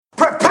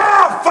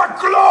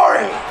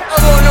glory. I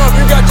want to know if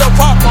you got your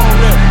popcorn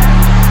ready.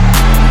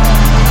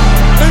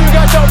 Do you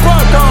got your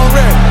popcorn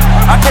ready?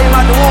 I came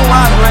out the womb,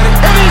 I was ready.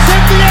 And he's hit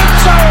the end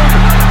zone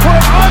for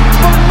an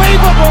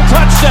unbelievable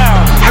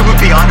touchdown. I would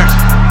be honored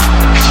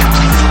if you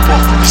played football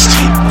for this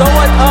team. Throw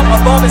it up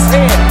above his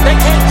head. They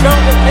can't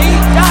jump with me.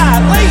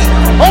 Golly.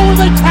 Oh,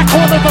 they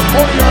tackle him at the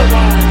 40-yard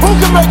line. Who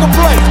can make a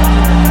play?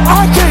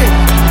 I can.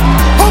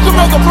 Who can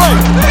make a play?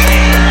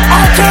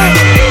 I can.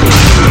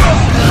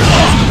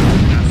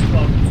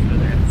 Welcome to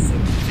another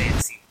episode of the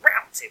Fantasy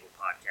Roundtable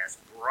Podcast,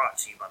 brought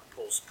to you by the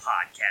Pulse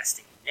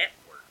Podcasting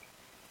Network.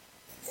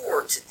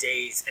 For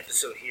today's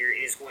episode here,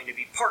 it is going to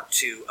be part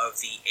 2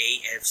 of the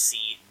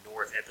AFC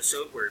North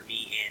episode, where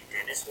me and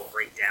Dennis will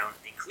break down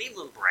the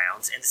Cleveland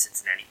Browns and the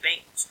Cincinnati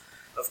Bengals.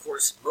 Of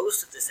course,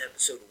 most of this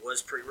episode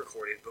was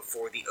pre-recorded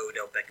before the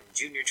Odell Beckham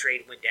Jr.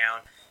 trade went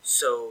down,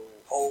 so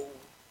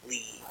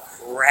holy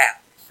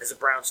crap. As a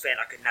Browns fan,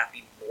 I could not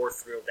be more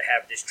thrilled to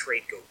have this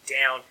trade go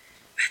down.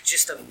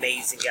 Just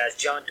amazing, guys.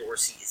 John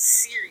Dorsey is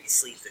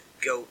seriously the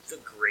GOAT, the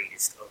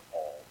greatest of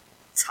all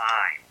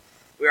time.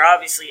 We're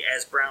obviously,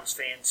 as Browns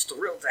fans,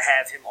 thrilled to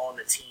have him on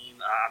the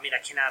team. I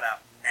cannot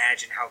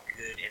imagine how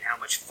good and how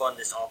much fun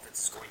this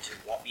offense is going to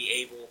be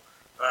able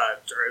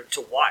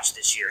to watch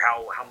this year.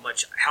 How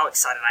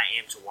excited I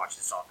am to watch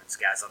this offense,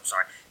 guys. I'm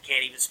sorry.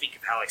 Can't even speak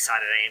of how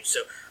excited I am. So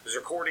I was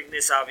recording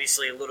this,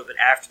 obviously, a little bit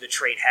after the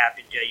trade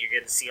happened. You're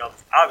going to see,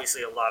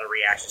 obviously, a lot of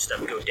reaction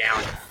stuff go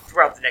down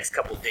throughout the next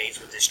couple of days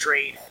with this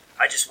trade.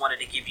 I just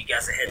wanted to give you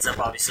guys a heads up,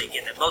 obviously,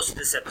 again, that most of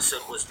this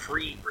episode was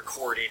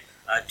pre-recorded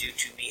due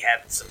to me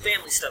having some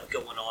family stuff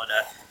going on.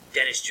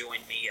 Dennis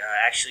joined me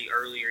actually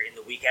earlier in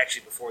the week,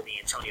 actually before the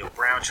Antonio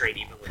Brown trade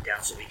even went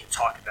down, so we can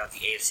talk about the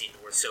AFC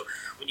North. So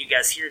when you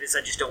guys hear this,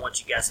 I just don't want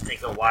you guys to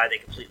think, oh, why are they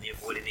completely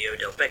avoiding the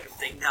Odell Beckham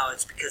thing? No,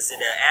 it's because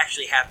it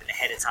actually happened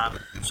ahead of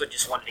time, so I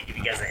just wanted to give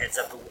you guys a heads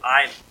up. But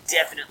I'm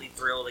definitely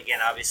thrilled.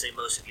 Again, obviously,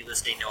 most of you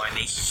listening know I'm a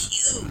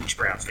huge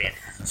Browns fan,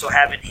 so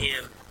having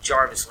him,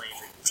 Jarvis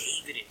Landry,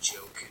 David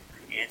Njoku,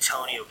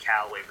 Antonio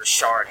Callaway,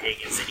 Rashard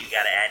Higgins, and you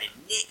got to add in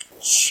Nick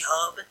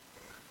Chubb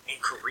and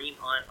Kareem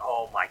Hunt.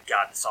 Oh my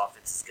God, this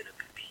offense is going to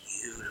be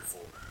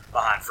beautiful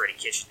behind Freddie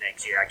Kitchen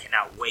next year. I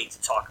cannot wait to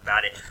talk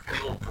about it.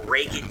 We will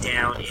break it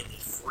down in the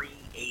free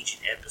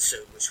agent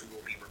episode, which we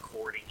will be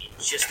recording in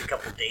just a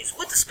couple of days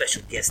with a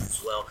special guest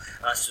as well.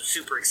 So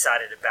super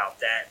excited about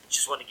that.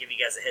 Just want to give you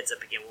guys a heads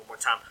up again one more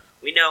time.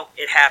 We know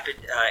it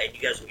happened, and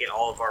you guys will get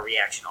all of our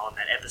reaction on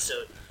that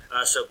episode.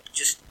 So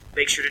just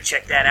make sure to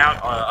check that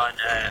out.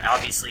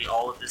 Obviously,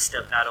 all of this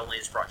stuff not only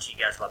is brought to you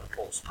guys by the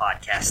Pulse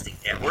Podcasting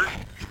Network,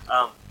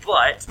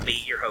 but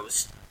me, your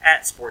host,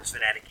 at Sports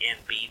Fanatic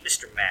MB,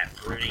 Mr. Matt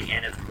Bruning,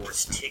 and of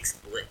course, Tix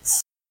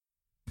Blitz.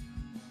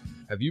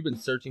 Have you been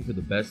searching for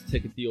the best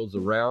ticket deals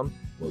around?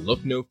 Well,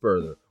 look no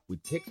further.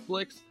 With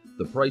TixBlix,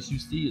 the price you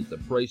see is the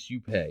price you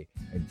pay.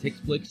 And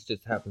TixBlix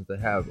just happens to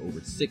have over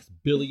 $6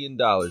 billion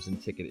in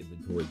ticket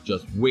inventory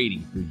just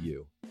waiting for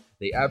you.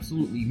 They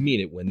absolutely mean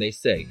it when they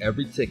say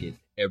every ticket,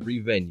 every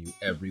venue,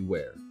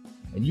 everywhere.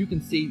 And you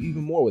can save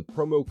even more with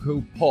promo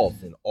code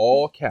PULSE in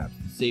all caps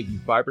to save you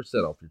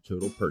 5% off your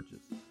total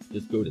purchase.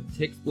 Just go to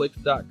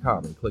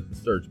TixBlix.com and click the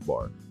search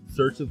bar.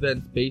 Search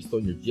events based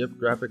on your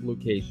geographic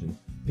location,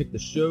 pick the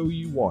show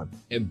you want,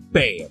 and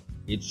bam,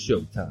 it's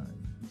showtime.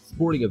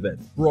 Sporting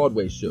events,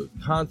 Broadway shows,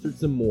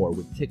 concerts, and more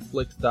with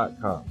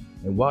TixBlix.com.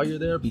 And while you're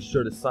there, be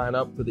sure to sign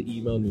up for the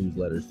email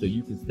newsletter so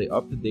you can stay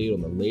up to date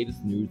on the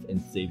latest news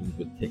and savings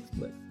with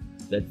TixBlix.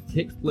 That's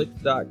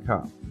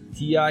TixBlix.com.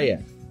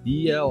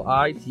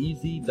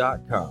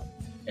 TixBlitz.com.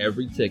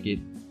 Every ticket,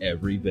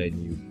 every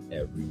venue,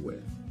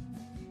 everywhere.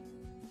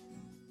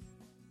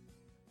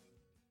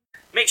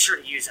 Make sure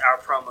to use our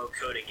promo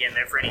code again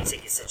there for any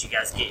tickets that you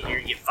guys get here.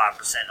 You get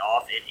 5%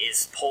 off. It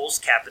is Pulse,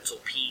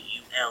 capital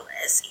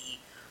P-U-L-S-E,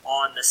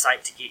 on the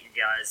site to get you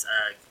guys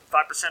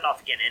 5%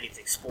 off. Again,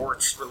 anything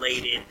sports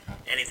related,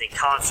 anything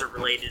concert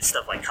related,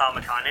 stuff like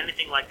Comic-Con,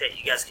 anything like that,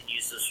 you guys can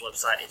use this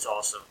website. It's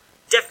awesome.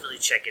 Definitely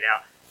check it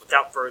out.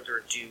 Without further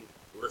ado,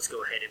 let's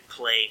go ahead and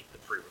play the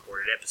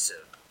pre-recorded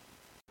episode.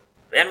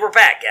 And we're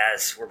back,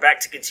 guys. We're back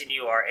to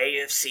continue our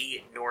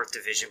AFC North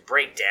Division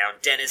breakdown.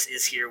 Dennis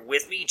is here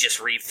with me.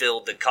 Just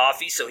refilled the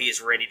coffee, so he is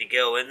ready to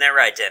go. Isn't that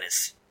right,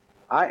 Dennis?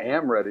 I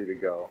am ready to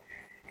go.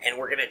 And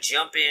we're going to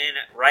jump in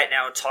right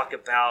now and talk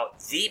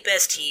about the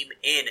best team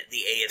in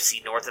the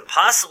AFC North, and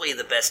possibly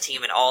the best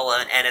team in all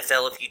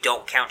NFL if you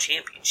don't count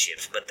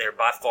championships. But they're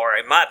by far,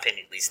 in my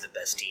opinion at least, the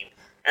best team.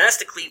 And that's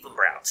the Cleveland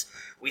Browns.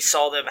 We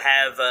saw them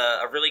have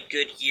a really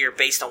good year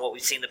based on what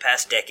we've seen the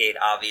past decade,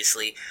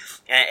 obviously.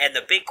 And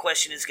the big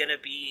question is going to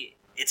be,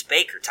 it's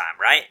Baker time,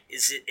 right?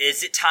 Is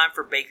it time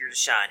for Baker to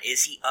shine?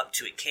 Is he up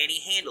to it? Can he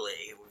handle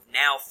it? We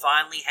now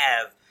finally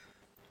have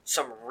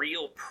some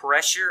real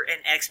pressure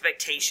and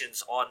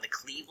expectations on the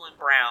Cleveland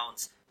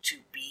Browns to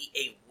be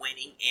a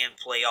winning and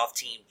playoff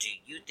team. Do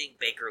you think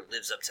Baker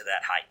lives up to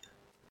that hype?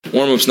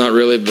 Warm-up's not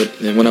really, but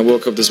when I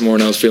woke up this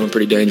morning, I was feeling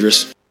pretty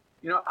dangerous.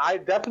 You know, I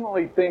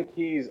definitely think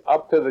he's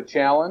up to the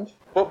challenge.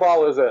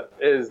 Football is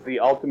the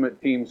ultimate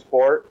team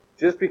sport.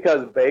 Just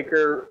because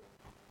Baker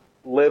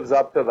lives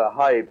up to the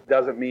hype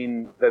doesn't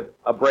mean that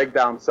a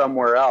breakdown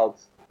somewhere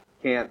else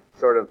can't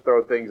sort of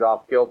throw things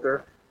off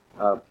kilter.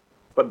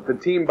 But the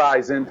team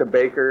buys into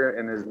Baker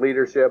and his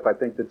leadership. I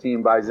think the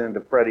team buys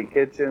into Freddie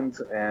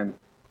Kitchens and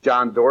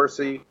John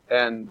Dorsey,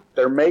 and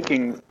they're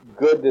making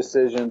good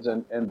decisions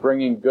and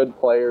bringing good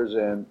players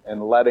in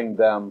and letting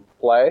them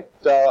play.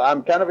 So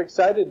I'm kind of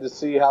excited to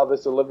see how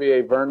this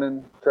Olivier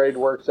Vernon trade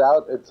works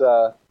out. It's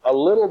a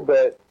little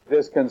bit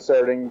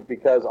disconcerting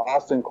because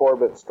Austin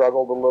Corbett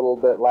struggled a little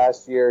bit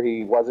last year.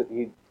 He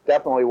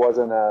definitely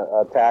wasn't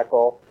a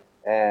tackle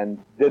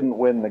and didn't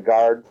win the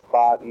guard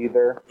spot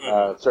either,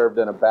 served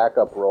in a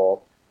backup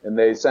role. And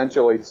they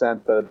essentially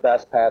sent the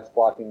best pass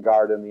blocking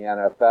guard in the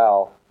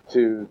NFL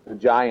to the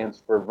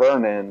Giants for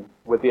Vernon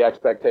with the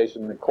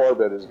expectation that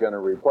Corbett is going to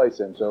replace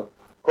him. So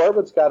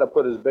Corbett's got to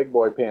put his big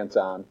boy pants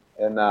on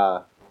and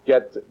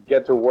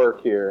get to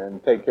work here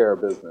and take care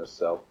of business.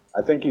 So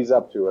I think he's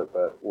up to it,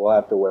 but we'll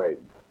have to wait.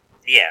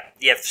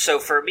 Yeah. So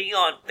for me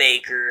on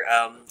Baker,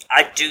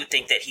 I do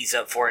think that he's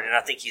up for it, and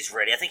I think he's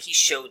ready. I think he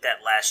showed that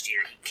last year.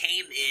 He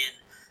came in,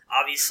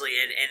 obviously,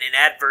 in an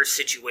adverse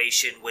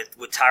situation with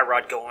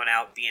Tyrod going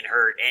out, being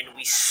hurt, and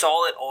we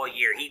saw it all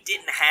year. He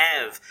didn't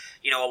have,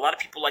 a lot of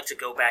people like to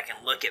go back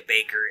and look at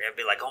Baker and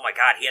be like, oh my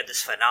God, he had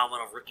this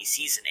phenomenal rookie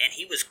season, and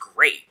he was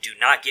great. Do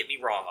not get me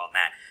wrong on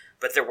that.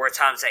 But there were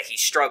times that he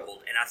struggled,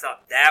 and I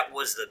thought that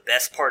was the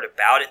best part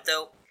about it,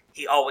 though.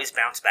 He always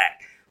bounced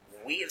back.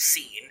 We have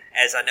seen,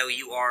 as I know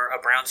you are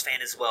a Browns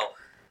fan as well,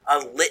 a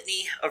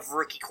litany of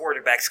rookie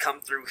quarterbacks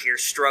come through here,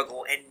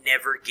 struggle, and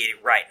never get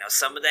it right. Now,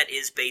 some of that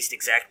is based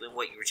exactly on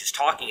what you were just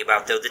talking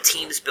about, though. The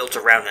team's built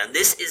around them.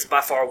 This is by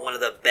far one of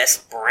the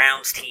best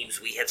Browns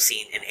teams we have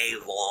seen in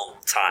a long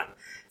time.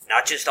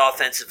 Not just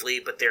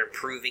offensively, but they're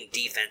improving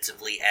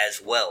defensively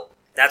as well.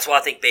 That's why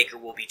I think Baker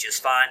will be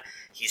just fine.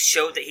 He's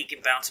showed that he can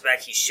bounce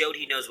back. He showed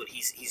he knows what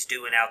he's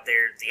doing out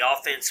there. The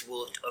offense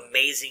looked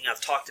amazing.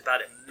 I've talked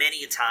about it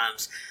many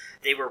times.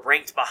 They were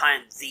ranked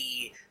behind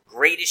the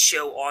greatest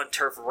show on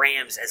turf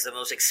Rams as the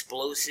most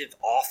explosive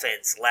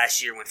offense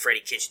last year when Freddie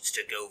Kitchens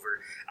took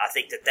over. I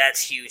think that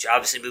that's huge.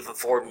 Obviously, moving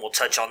forward, and we'll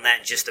touch on that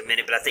in just a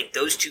minute, but I think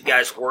those two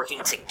guys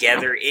working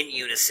together in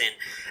unison,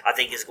 I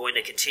think is going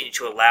to continue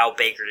to allow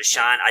Baker to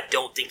shine. I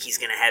don't think he's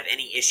going to have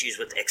any issues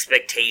with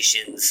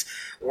expectations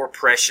or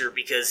pressure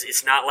because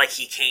it's not like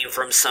he came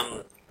from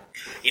some,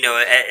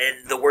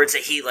 and the words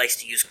that he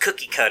likes to use,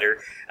 cookie cutter.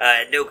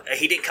 No,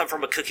 he didn't come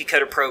from a cookie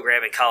cutter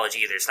program in college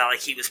either. It's not like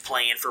he was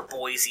playing for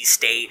Boise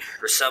State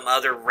or some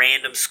other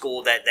random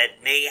school that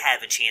may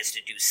have a chance to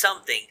do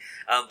something,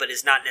 but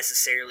is not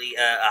necessarily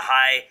a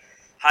high.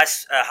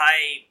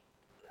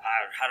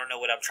 I don't know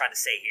what I'm trying to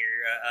say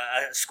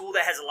here. A school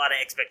that has a lot of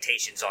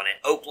expectations on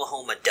it.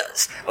 Oklahoma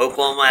does.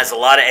 Oklahoma has a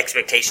lot of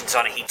expectations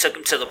on it. He took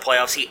them to the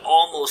playoffs. He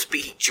almost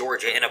beat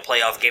Georgia in a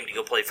playoff game to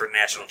go play for a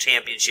national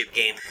championship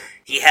game.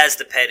 He has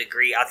the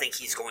pedigree. I think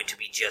he's going to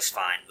be just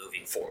fine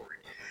moving forward.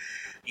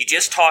 You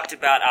just talked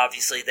about,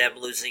 obviously, them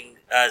losing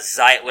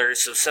Zeitler.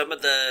 So some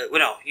of the...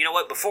 Well, no, you know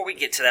what? Before we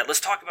get to that, let's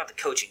talk about the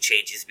coaching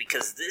changes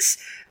because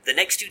the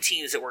next two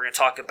teams that we're going to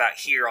talk about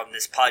here on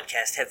this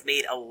podcast have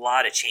made a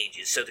lot of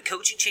changes. So the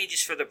coaching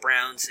changes for the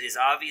Browns is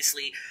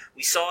obviously...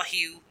 We saw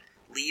Hugh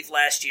leave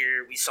last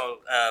year. We saw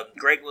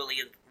Greg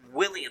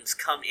Williams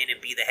come in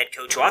and be the head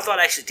coach, who I thought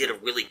actually did a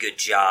really good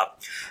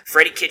job.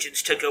 Freddie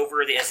Kitchens took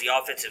over as the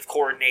offensive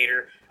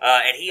coordinator,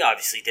 and he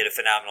obviously did a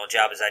phenomenal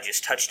job, as I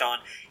just touched on.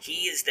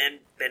 He has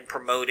then been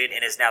promoted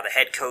and is now the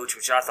head coach,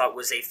 which I thought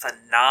was a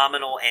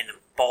phenomenal and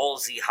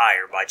ballsy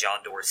hire by John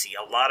Dorsey.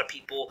 A lot of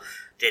people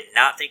did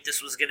not think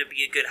this was going to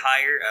be a good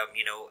hire.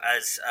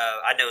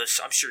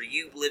 I'm sure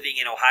you living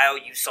in Ohio,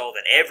 you saw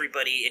that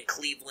everybody in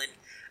Cleveland,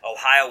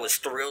 Ohio was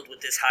thrilled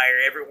with this hire.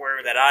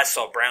 Everywhere that I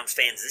saw Browns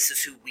fans, this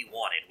is who we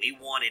wanted. We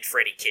wanted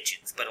Freddie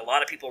Kitchens. But a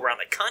lot of people around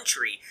the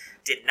country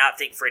did not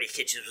think Freddie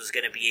Kitchens was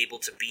going to be able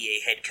to be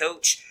a head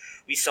coach.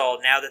 We saw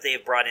now that they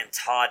have brought in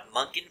Todd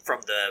Monken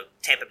from the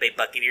Tampa Bay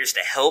Buccaneers to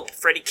help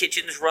Freddie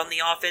Kitchens run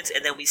the offense.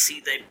 And then we see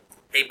that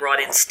they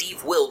brought in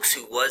Steve Wilkes,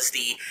 who was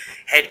the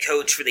head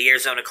coach for the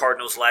Arizona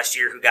Cardinals last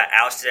year, who got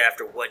ousted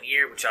after 1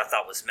 year, which I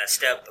thought was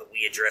messed up, but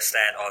we addressed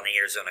that on the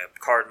Arizona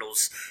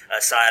Cardinals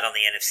side on the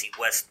NFC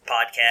West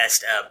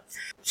podcast.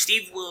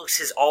 Steve Wilkes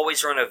has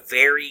always run a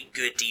very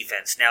good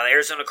defense. Now, the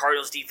Arizona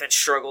Cardinals defense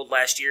struggled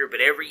last year,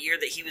 but every year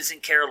that he was in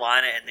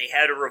Carolina and they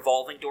had a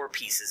revolving door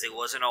pieces, it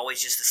wasn't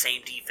always just the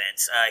same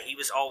defense. He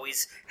was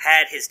always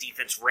had his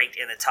defense ranked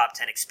in the top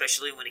 10,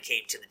 especially when it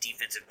came to the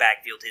defensive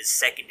backfield. His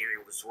secondary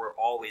were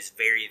always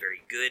very,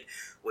 very good,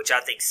 which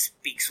I think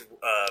speaks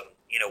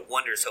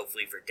wonders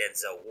hopefully for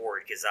Denzel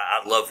Ward, because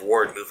I love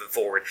Ward moving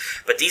forward.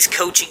 But these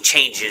coaching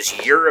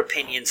changes, your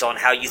opinions on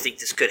how you think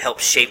this could help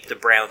shape the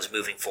Browns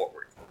moving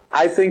forward?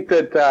 I think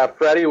that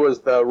Freddie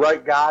was the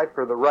right guy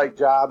for the right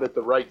job at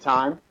the right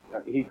time.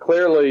 He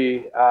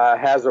clearly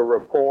has a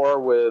rapport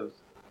with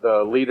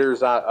the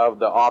leaders of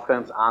the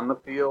offense on the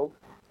field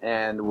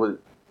and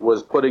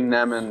was putting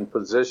them in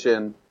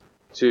position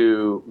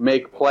to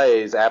make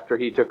plays after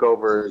he took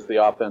over as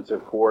the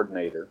offensive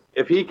coordinator.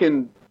 If he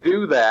can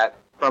do that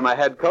from a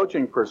head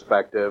coaching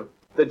perspective,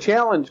 the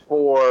challenge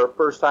for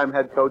first-time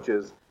head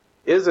coaches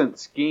isn't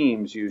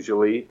schemes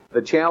usually.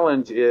 The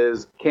challenge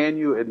is, can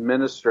you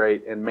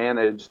administrate and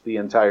manage the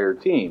entire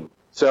team?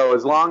 So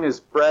as long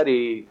as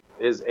Freddie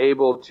is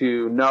able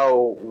to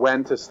know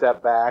when to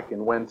step back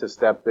and when to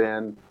step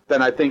in,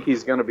 then I think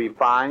he's going to be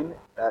fine.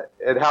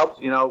 It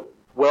helps,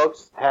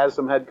 Wilkes has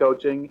some head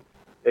coaching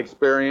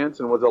experience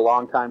and was a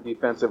longtime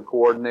defensive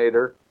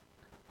coordinator.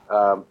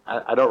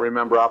 I don't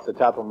remember off the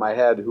top of my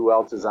head who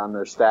else is on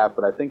their staff,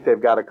 but I think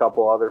they've got a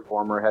couple other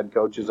former head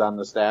coaches on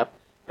the staff.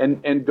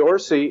 And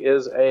Dorsey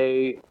is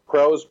a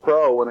pro's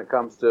pro when it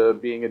comes to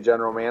being a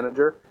general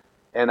manager,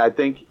 and I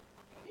think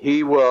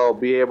he will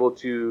be able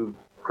to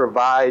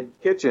provide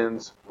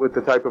Kitchens with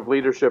the type of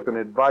leadership and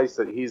advice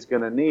that he's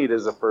going to need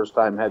as a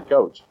first-time head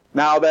coach.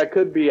 Now, that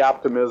could be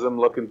optimism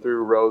looking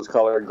through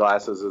rose-colored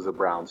glasses as a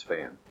Browns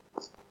fan,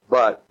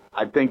 but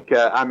I think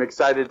I'm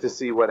excited to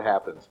see what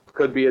happens.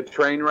 Could be a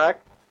train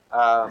wreck,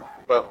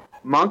 but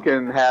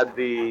Monken had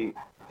the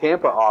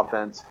Tampa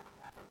offense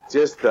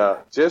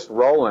just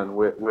rolling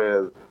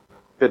with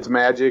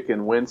Fitzmagic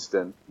and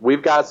Winston.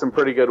 We've got some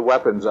pretty good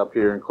weapons up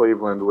here in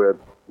Cleveland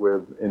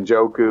with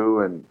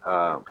Njoku and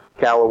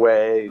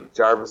Callaway,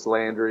 Jarvis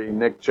Landry,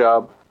 Nick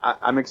Chubb.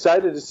 I'm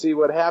excited to see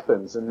what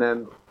happens. And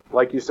then,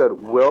 like you said,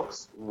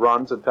 Wilkes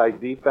runs a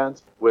tight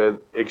defense with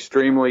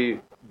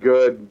extremely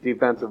good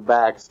defensive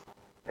backs.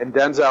 And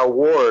Denzel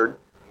Ward,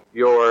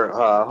 your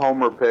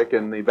homer pick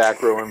in the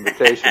Back Row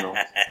Invitational.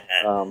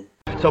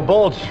 It's a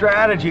bold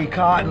strategy,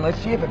 Cotton. Let's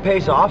see if it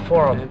pays off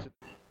for him.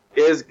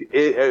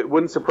 It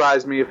wouldn't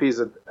surprise me if he's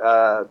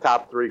a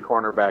top 3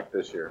 cornerback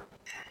this year.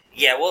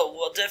 Yeah,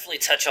 we'll definitely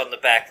touch on the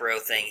back row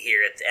thing here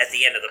at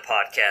the end of the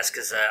podcast,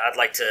 because I'd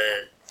like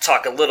to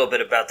talk a little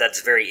bit about that.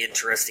 It's a very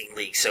interesting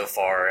league so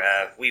far.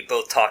 We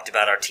both talked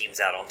about our teams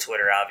out on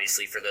Twitter,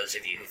 obviously, for those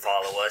of you who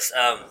follow us.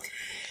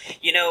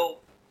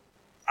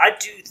 I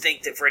do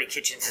think that Freddie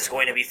Kitchens is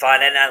going to be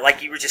fine, and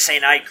like you were just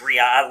saying, I agree.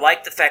 I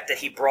like the fact that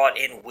he brought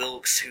in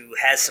Wilkes, who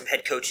has some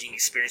head coaching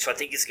experience, so I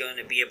think he's going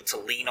to be able to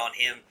lean on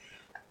him.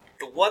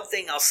 The one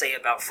thing I'll say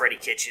about Freddie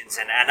Kitchens,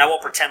 and I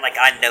won't pretend like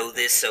I know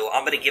this, so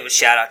I'm going to give a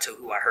shout-out to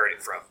who I heard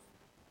it from.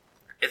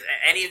 If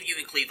any of you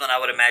in Cleveland, I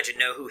would imagine,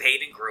 know who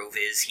Hayden Grove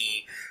is.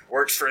 He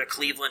works for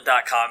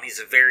Cleveland.com. He's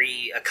a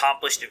very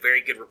accomplished and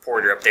very good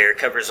reporter up there.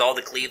 Covers all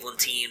the Cleveland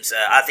teams.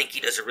 I think he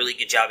does a really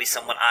good job. He's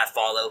someone I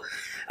follow.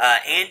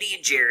 Andy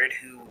and Jared,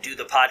 who do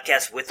the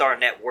podcast with our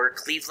network,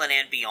 Cleveland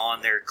and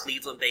Beyond, their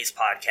Cleveland-based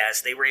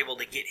podcast, they were able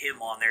to get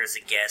him on there as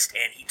a guest,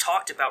 and he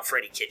talked about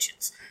Freddie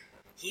Kitchens.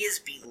 He is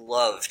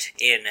beloved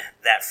in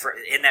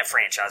that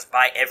franchise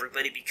by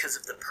everybody because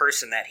of the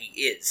person that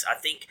he is. I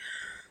think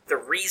the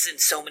reason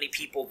so many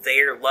people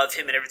there love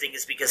him and everything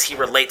is because he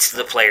relates to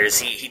the players.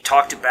 He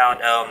talked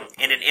about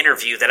in an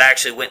interview that I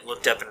actually went and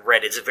looked up and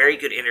read. It's a very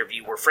good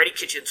interview where Freddie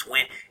Kitchens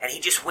went and he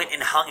just went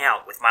and hung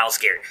out with Myles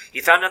Garrett. He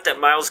found out that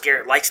Myles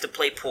Garrett likes to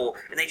play pool,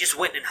 and they just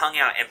went and hung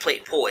out and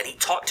played pool. And he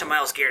talked to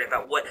Myles Garrett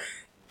about what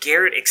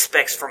Garrett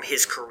expects from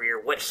his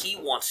career, what he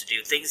wants to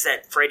do, things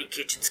that Freddie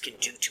Kitchens can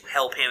do to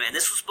help him. And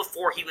this was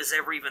before he was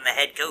ever even the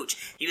head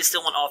coach. He was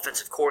still an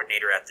offensive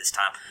coordinator at this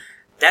time.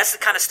 That's the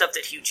kind of stuff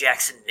that Hugh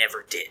Jackson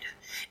never did.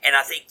 And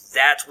I think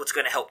that's what's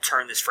going to help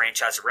turn this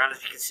franchise around,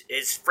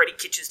 is Freddie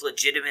Kitchens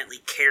legitimately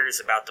cares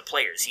about the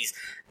players. He's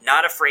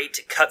not afraid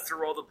to cut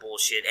through all the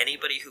bullshit.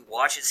 Anybody who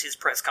watches his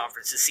press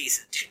conferences sees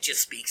it,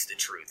 just speaks the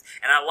truth.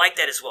 And I like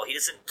that as well. He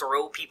doesn't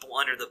throw people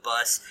under the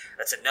bus.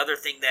 That's another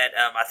thing that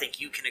I think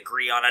you can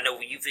agree on. I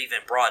know you've even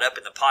brought up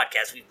in the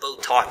podcast. We've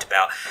both talked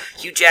about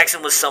Hugh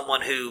Jackson was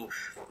someone who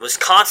was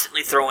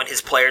constantly throwing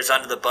his players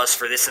under the bus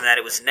for this and that.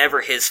 It was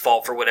never his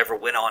fault for whatever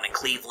went on in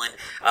Cleveland.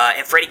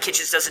 And Freddie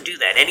Kitchens doesn't do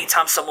that.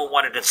 Anytime someone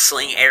wanted to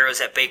sling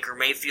arrows at Baker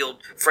Mayfield,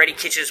 Freddie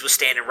Kitchens was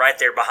standing right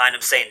there behind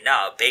him saying,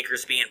 nah,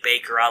 Baker's being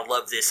Baker. I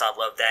love this. I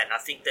love that. And I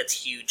think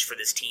that's huge for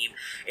this team.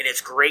 And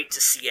it's great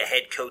to see a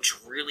head coach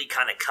really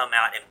kind of come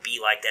out and be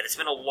like that. It's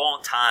been a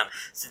long time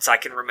since I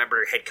can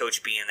remember a head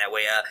coach being that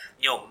way.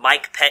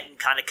 Mike Pettin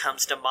kind of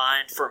comes to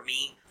mind for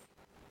me.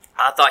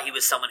 I thought he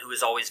was someone who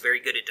was always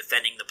very good at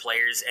defending the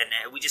players,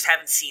 and we just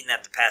haven't seen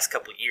that the past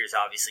couple of years,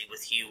 obviously,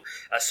 with Hugh.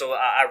 So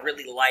I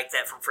really like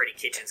that from Freddie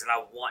Kitchens, and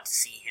I want to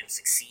see him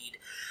succeed.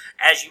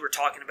 As you were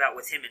talking about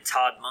with him and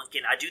Todd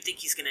Monken, I do think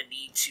he's going to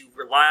need to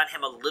rely on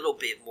him a little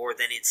bit more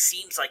than it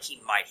seems like he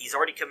might. He's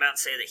already come out and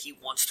said that he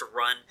wants to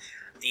run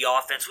the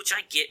offense, which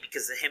I get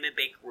because him and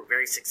Baker were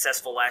very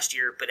successful last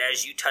year. But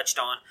as you touched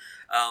on,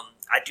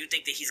 I do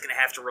think that he's going to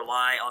have to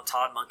rely on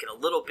Todd Monken a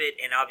little bit,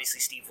 and obviously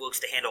Steve Wilkes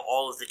to handle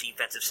all of the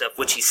defensive stuff,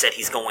 which he said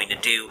he's going to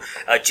do,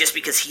 just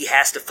because he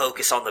has to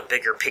focus on the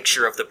bigger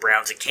picture of the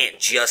Browns. It can't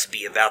just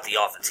be about the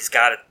offense. He's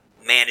got to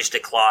manage the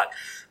clock,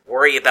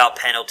 worry about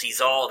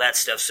penalties, all that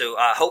stuff. So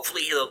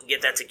hopefully he'll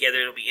get that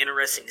together. It'll be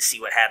interesting to see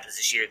what happens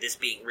this year, this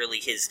being really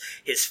his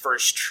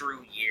first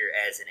true year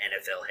as an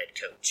NFL head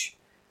coach.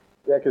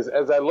 Yeah, because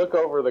as I look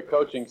over the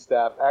coaching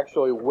staff,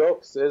 actually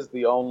Wilkes is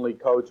the only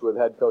coach with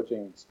head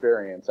coaching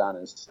experience on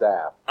his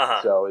staff.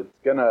 So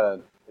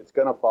it's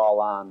gonna fall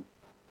on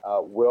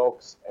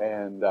Wilkes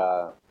and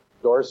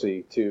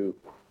Dorsey to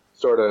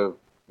sort of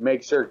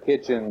make sure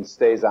Kitchens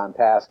stays on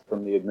task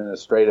from the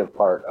administrative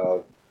part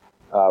of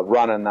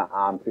running the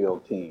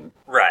on-field team.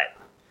 Right.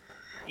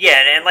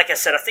 Yeah, and like I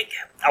said,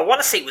 I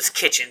want to say it was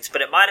Kitchens,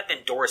 but it might have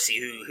been Dorsey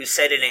who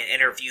said in an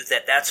interview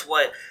that that's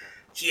what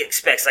he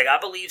expects. Like, I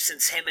believe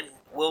since him and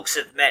Wilkes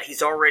have met,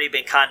 he's already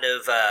been kind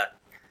of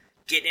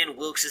getting in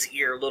Wilkes'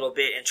 ear a little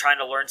bit and trying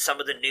to learn some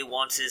of the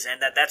nuances, and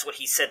that's what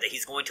he said, that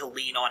he's going to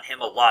lean on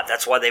him a lot.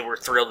 That's why they were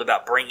thrilled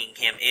about bringing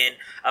him in.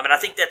 And I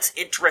think that's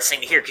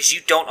interesting to hear, because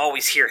you don't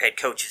always hear head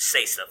coaches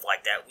say stuff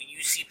like that. When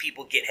you see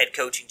people get head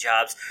coaching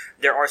jobs,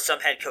 there are some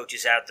head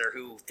coaches out there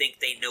who think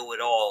they know it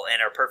all and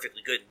are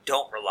perfectly good and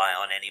don't rely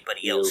on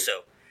anybody else.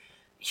 So,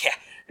 yeah,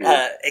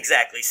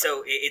 exactly.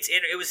 So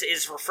it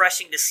was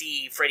refreshing to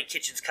see Freddie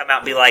Kitchens come out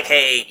and be like,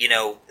 hey,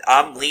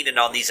 I'm leaning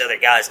on these other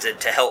guys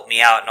to help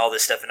me out and all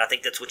this stuff, and I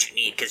think that's what you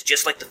need, because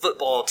just like the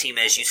football team,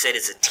 as you said,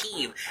 is a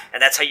team,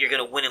 and that's how you're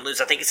going to win and lose.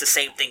 I think it's the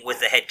same thing with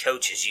the head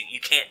coaches. You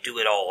can't do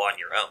it all on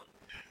your own.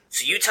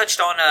 So you touched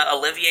on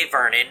Olivier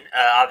Vernon.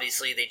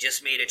 Obviously, they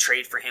just made a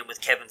trade for him with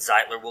Kevin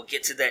Zeitler. We'll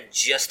get to that in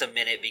just a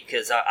minute,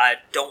 because I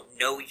don't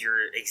know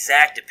your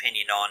exact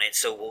opinion on it.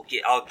 So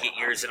I'll get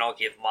yours and I'll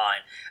give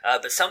mine.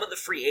 But some of the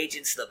free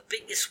agents, the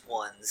biggest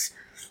ones,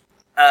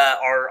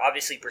 are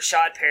obviously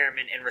Brashad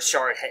Perriman and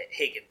Rashard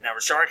Higgins. Now,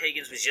 Rashard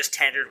Higgins was just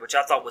tendered, which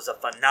I thought was a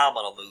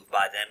phenomenal move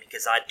by them,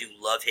 because I do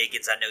love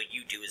Higgins. I know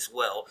you do as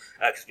well,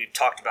 because we've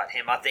talked about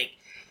him. I think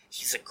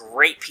he's a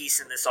great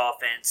piece in this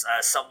offense.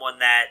 Someone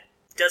that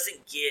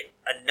doesn't get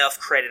enough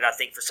credit, I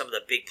think, for some of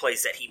the big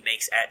plays that he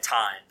makes at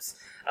times.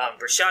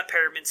 Brashad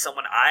Perriman,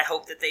 someone I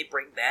hope that they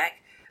bring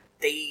back.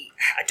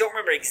 I don't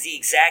remember the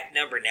exact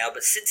number now,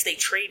 but since they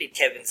traded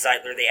Kevin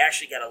Zeitler, they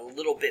actually got a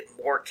little bit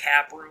more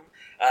cap room.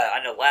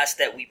 I know last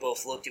that we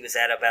both looked, it was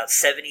at about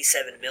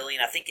 $77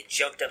 million. I think it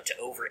jumped up to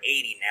over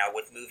 80 now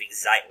with moving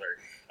Zeitler.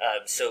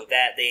 So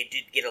that they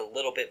did get a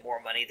little bit more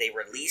money. They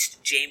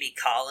released Jamie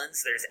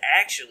Collins. There's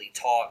actually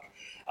talk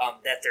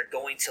that they're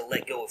going to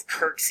let go of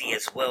Kirksey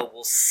as well.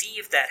 We'll see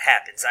if that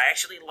happens. I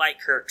actually like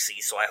Kirksey,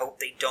 so I hope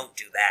they don't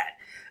do that.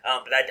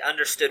 But I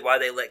understood why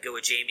they let go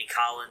of Jamie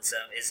Collins.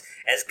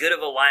 As good of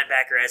a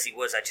linebacker as he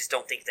was, I just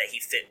don't think that he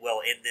fit well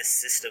in this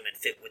system and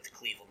fit with the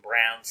Cleveland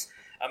Browns.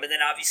 And then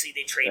obviously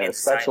they traded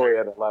especially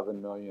Zeitler. At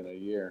 $11 million a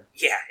year.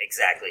 Yeah,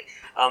 exactly.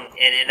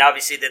 And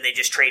obviously then they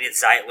just traded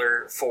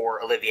Zeitler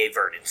for Olivier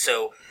Vernon.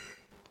 So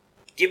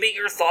give me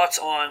your thoughts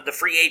on the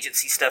free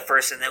agency stuff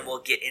first, and then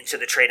we'll get into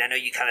the trade. I know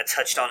you kind of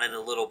touched on it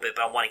a little bit,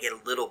 but I want to get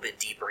a little bit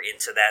deeper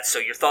into that. So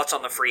your thoughts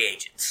on the free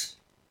agents?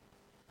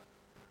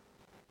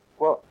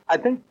 Well, I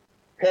think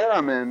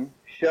Perriman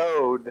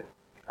showed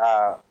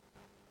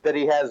that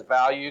he has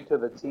value to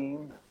the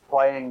team,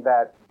 playing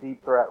that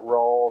deep threat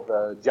role,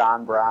 the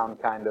John Brown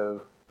kind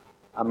of,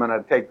 I'm going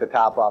to take the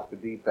top off the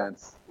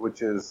defense,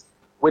 which is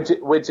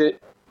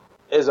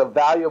a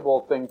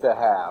valuable thing to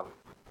have.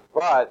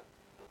 But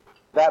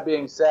that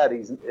being said,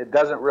 it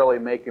doesn't really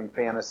make him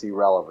fantasy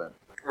relevant.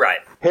 Right.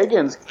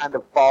 Higgins kind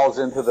of falls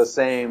into the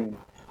same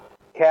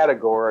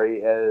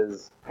category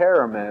as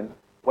Perriman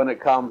when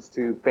it comes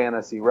to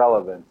fantasy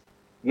relevance.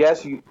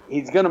 Yes,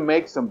 he's going to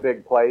make some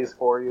big plays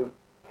for you,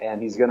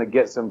 and he's going to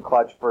get some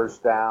clutch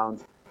first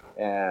downs,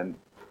 and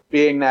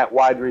being that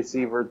wide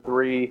receiver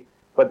 3.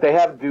 But they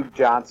have Duke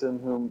Johnson,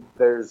 whom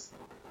there's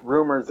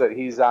rumors that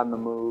he's on the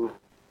move.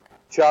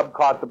 Chubb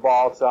caught the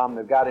ball some.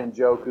 They've got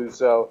Njoku,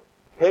 so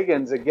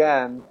Higgins,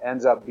 again,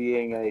 ends up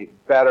being a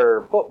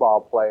better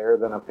football player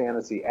than a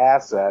fantasy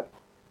asset.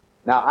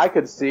 Now, I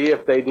could see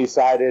if they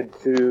decided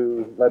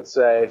to, let's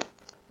say,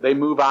 they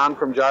move on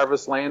from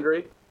Jarvis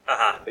Landry.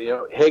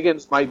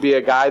 Higgins might be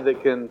a guy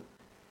that can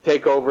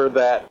take over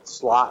that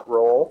slot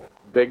role,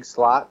 big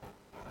slot,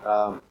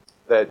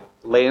 that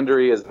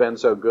Landry has been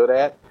so good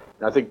at.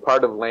 And I think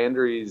part of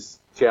Landry's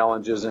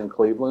challenges in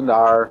Cleveland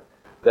are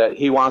that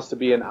he wants to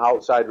be an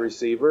outside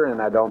receiver,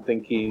 and I don't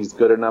think he's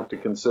good enough to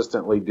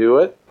consistently do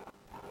it.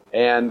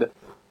 And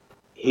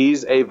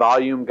he's a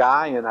volume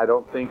guy, and I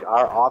don't think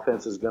our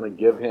offense is going to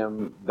give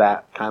him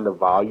that kind of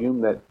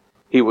volume that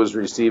he was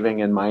receiving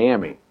in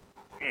Miami.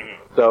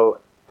 So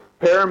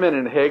Perriman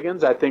and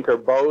Higgins, I think, are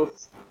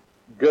both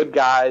good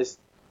guys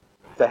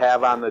to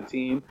have on the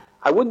team.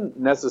 I wouldn't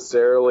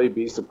necessarily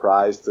be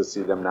surprised to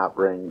see them not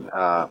bring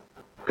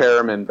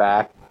Perriman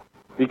back,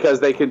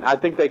 because I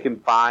think they can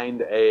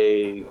find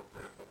a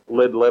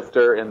lid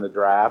lifter in the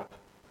draft.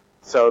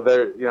 So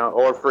they're,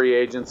 or free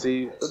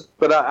agency.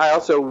 But I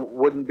also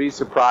wouldn't be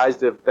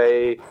surprised if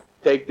they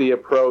take the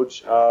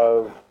approach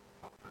of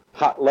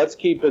let's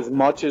keep as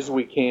much as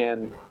we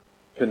can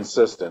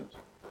consistent.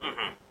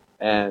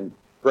 And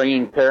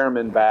bringing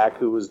Perriman back,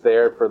 who was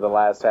there for the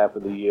last half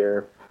of the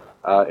year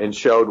and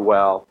showed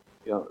well,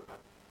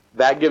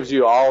 that gives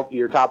you all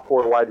your top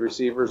 4 wide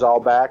receivers all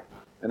back.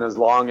 And as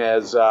long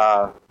as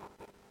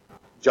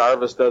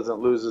Jarvis doesn't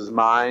lose his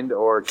mind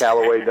or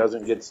Callaway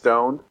doesn't get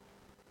stoned,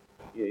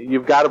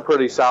 you've got a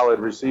pretty solid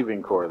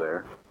receiving core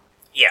there.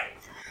 Yeah.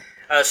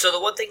 So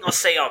the one thing I'll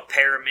say on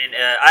Perriman,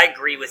 I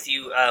agree with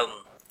you.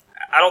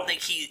 I don't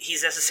think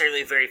he's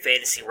necessarily very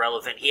fantasy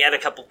relevant. He had a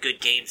couple good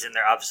games in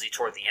there, obviously,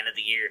 toward the end of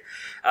the year.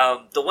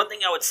 The one thing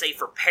I would say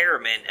for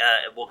Perriman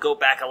will go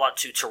back a lot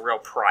to Terrell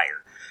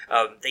Pryor.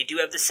 They do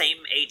have the same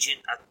agent.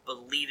 I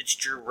believe it's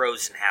Drew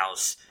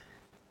Rosenhaus.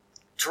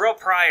 Terrell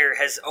Pryor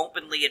has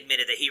openly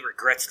admitted that he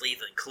regrets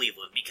leaving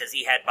Cleveland because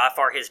he had by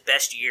far his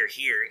best year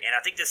here, and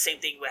I think the same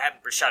thing would happen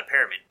for Brashad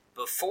Perriman.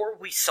 Before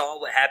we saw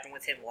what happened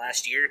with him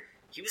last year,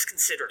 he was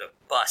considered a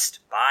bust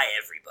by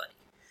everybody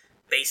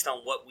based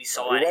on what we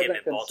saw in him in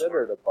Baltimore. He wasn't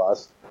considered a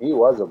bust. He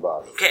was a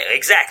bust. Okay,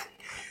 exactly.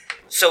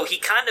 So he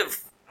kind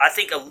of, I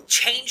think,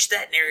 changed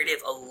that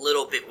narrative a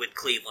little bit with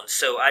Cleveland.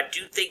 So I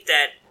do think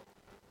that,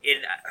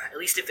 at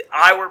least if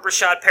I were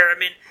Brashad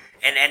Perriman,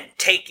 and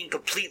taking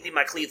completely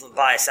my Cleveland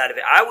bias out of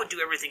it, I would do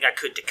everything I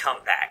could to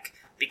come back.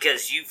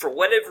 Because you, for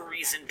whatever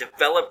reason,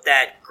 developed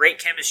that great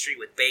chemistry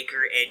with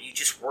Baker, and you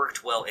just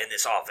worked well in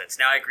this offense.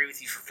 Now, I agree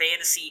with you for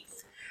fantasy.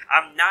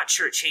 I'm not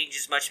sure it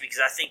changes much because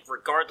I think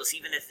regardless,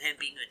 even if him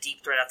being a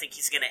deep threat, I think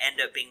he's going to end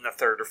up being the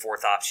third or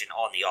fourth option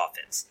on the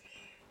offense.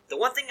 The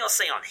one thing I'll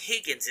say on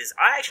Higgins is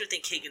I actually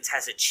think Higgins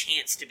has a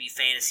chance to be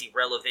fantasy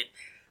relevant,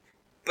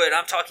 but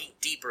I'm talking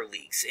deeper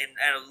leagues,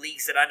 and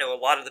leagues that I know a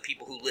lot of the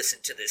people who listen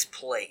to this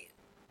play in.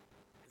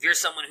 If you're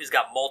someone who's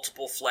got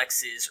multiple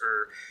flexes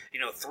or,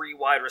 3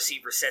 wide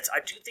receiver sets, I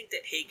do think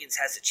that Higgins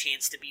has a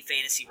chance to be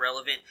fantasy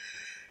relevant.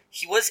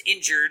 He was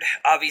injured,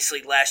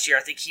 obviously, last year.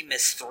 I think he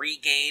missed 3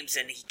 games,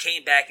 and he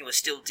came back and was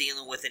still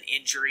dealing with an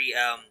injury.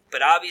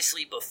 But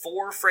obviously,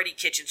 before Freddie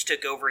Kitchens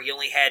took over, he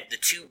only had the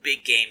 2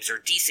 big games, or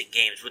decent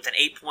games, with an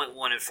 8.1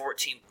 and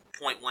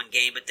 14.1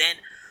 game. But then,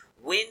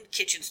 when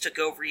Kitchens took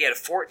over, he had a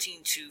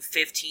 14, 2,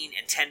 15,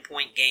 and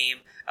 10-point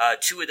game.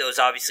 2 of those,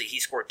 obviously, he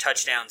scored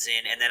touchdowns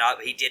in, and then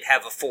he did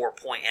have a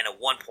 4-point and a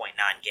 1.9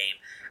 game.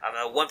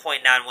 A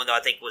 1.9 one, though,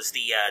 I think, was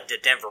the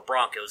Denver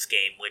Broncos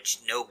game, which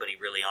nobody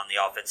really on the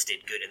offense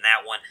did good in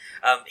that one.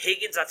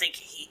 Higgins, I think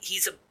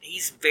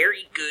he's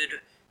very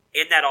good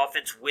in that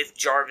offense with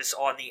Jarvis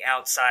on the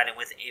outside and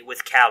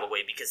with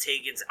Callaway, because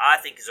Higgins, I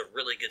think, is a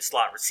really good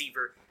slot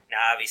receiver.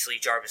 Now, obviously,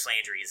 Jarvis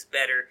Landry is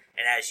better,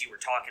 and as you were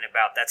talking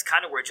about, that's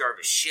kind of where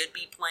Jarvis should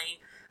be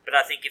playing. But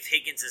I think if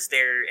Higgins is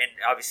there, and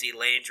obviously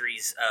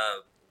Landry's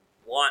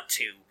want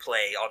to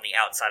play on the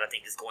outside, I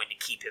think is going to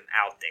keep him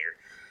out there.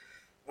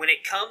 When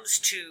it comes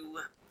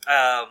to,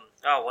 I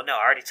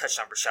already touched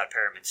on Brashad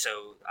Perriman,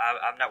 so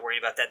I'm not worried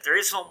about that. There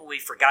is one we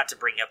forgot to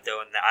bring up,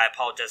 though, and I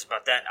apologize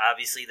about that.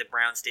 Obviously, the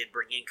Browns did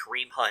bring in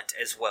Kareem Hunt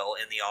as well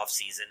in the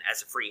offseason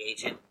as a free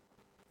agent.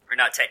 Or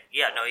not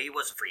he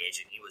was a free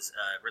agent. He was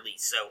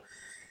released. So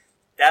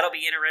that'll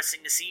be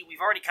interesting to see.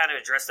 We've already kind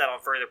of addressed that on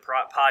further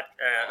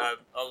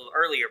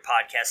earlier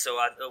podcast, so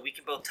we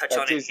can both touch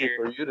on it here. That's easy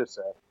for you to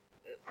say.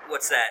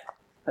 What's that?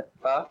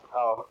 Huh?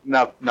 Oh,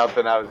 no,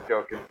 nothing. I was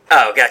joking.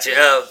 Oh, gotcha.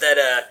 Oh,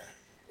 that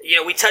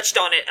we touched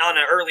on it on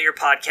an earlier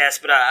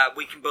podcast, but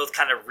we can both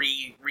kind of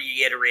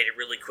reiterate it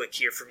really quick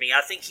here for me.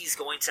 I think he's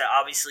going to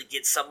obviously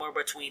get somewhere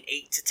between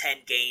 8 to 10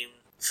 game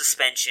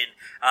suspension.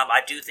 I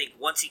do think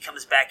once he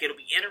comes back, it'll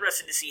be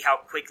interesting to see how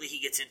quickly he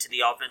gets into the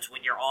offense.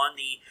 When you're on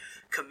the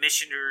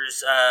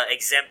commissioner's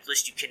exempt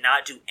list, you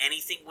cannot do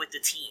anything with the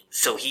team.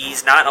 So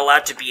he's not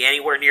allowed to be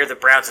anywhere near the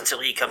Browns until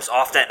he comes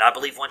off that. And I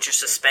believe once you're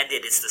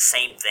suspended, it's the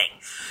same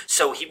thing.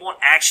 So he won't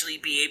actually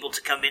be able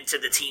to come into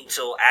the team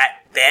till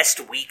at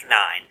best week 9.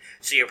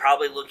 So you're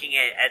probably looking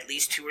at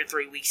least 2 or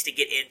 3 weeks to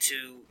get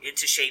into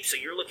shape. So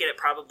you're looking at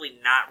probably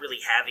not really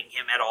having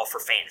him at all for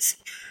fantasy.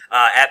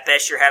 At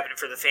best, you're having him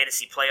for the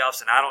fantasy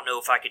playoffs, and I don't know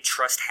if I could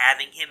trust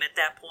having him at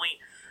that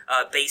point,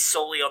 based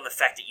solely on the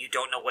fact that you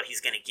don't know what he's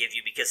going to give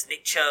you, because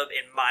Nick Chubb,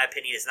 in my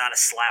opinion, is not a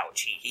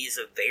slouch. He's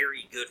a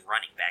very good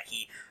running back.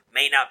 He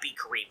may not be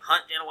Kareem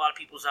Hunt in a lot of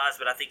people's eyes,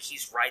 but I think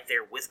he's right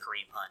there with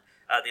Kareem Hunt.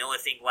 The only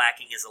thing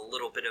lacking is a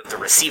little bit of the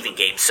receiving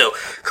game. So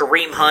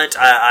Kareem Hunt,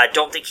 I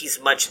don't think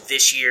he's much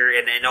this year,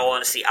 and in all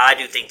honesty, I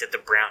do think that the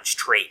Browns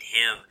trade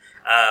him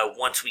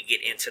once we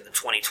get into the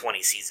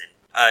 2020 season.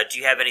 Do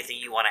you have anything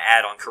you want to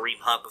add on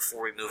Kareem Hunt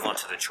before we move on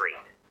to the trade?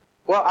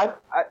 Well,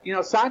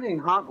 signing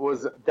Hunt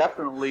was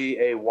definitely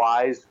a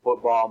wise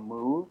football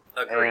move.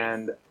 Agreed.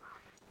 And,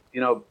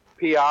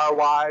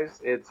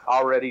 PR-wise, it's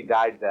already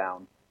died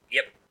down.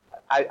 Yep.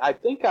 I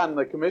think on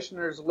the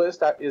commissioner's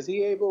list,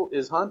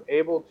 is Hunt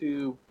able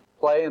to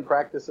play and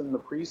practice in the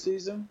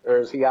preseason, or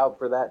is he out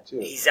for that too?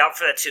 He's out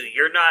for that too.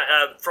 You're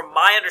not, from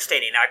my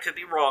understanding, I could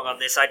be wrong on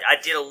this. I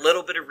did a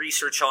little bit of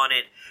research on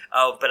it,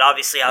 but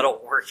obviously I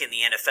don't work in the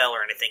NFL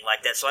or anything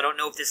like that, so I don't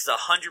know if this is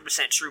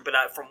 100% true, but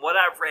from what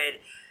I've read,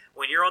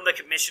 when you're on the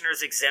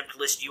commissioner's exempt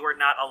list, you are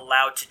not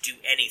allowed to do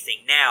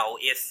anything. Now,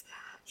 if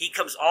he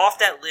comes off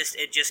that list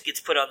and just gets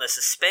put on the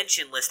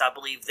suspension list, I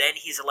believe then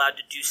he's allowed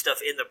to do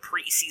stuff in the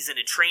preseason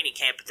and training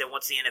camp, but then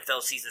once the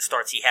NFL season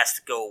starts, he has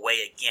to go away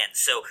again.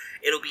 So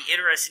it'll be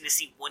interesting to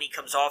see when he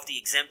comes off the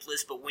exempt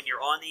list, but when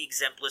you're on the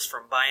exempt list,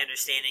 from my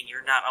understanding,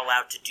 you're not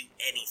allowed to do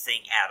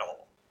anything at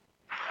all.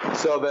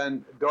 So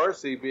then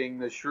Dorsey, being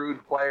the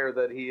shrewd player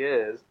that he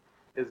is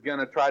going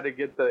to try to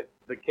get the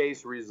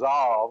case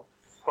resolved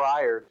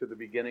prior to the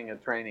beginning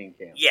of training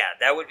camp. Yeah,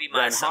 that would be my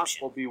then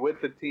assumption. Hunt will be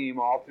with the team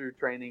all through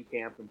training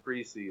camp and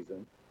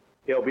preseason.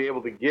 He'll be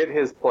able to get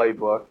his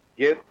playbook,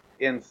 get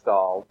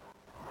installed,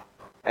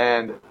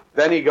 and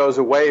then he goes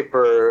away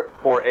for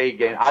a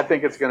game. I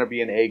think it's going to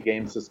be an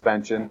 8-game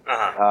suspension.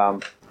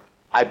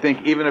 I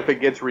think even if it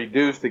gets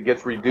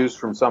reduced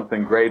from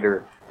something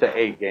greater to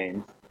 8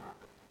 games.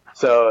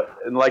 So,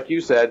 and like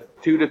you said,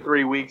 2 to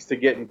 3 weeks to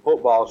get in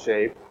football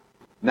shape.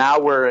 Now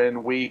we're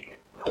in week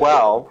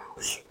 12,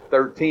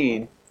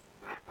 13.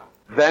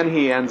 Then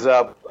he ends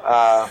up,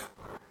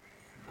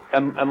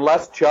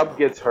 unless Chubb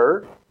gets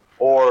hurt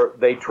or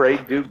they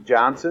trade Duke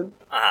Johnson,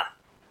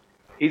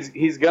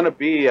 he's going to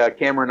be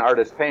Cameron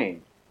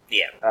Artis-Payne.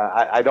 Yeah.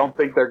 I don't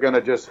think they're going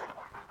to just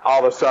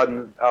all of a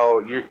sudden,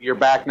 you're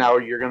back now,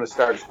 you're going to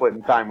start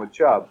splitting time with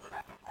Chubb.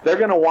 They're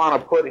going to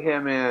want to put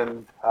him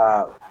in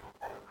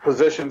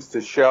positions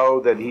to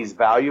show that he's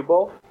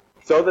valuable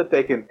so that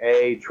they can,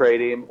 A,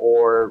 trade him,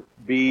 or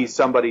B,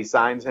 somebody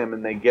signs him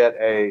and they get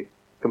a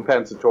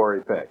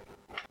compensatory pick.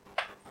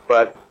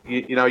 But,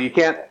 you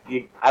can't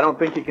 – I don't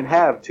think you can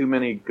have too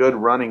many good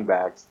running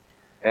backs.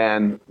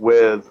 And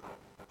with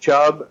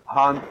Chubb,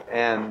 Hunt,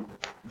 and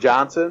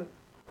Johnson,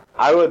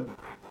 I would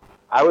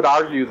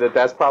argue that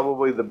that's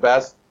probably the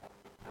best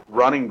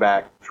running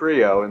back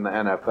trio in the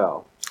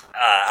NFL.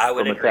 I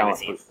would agree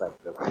with you.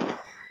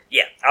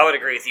 Yeah, I would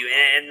agree with you.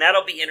 And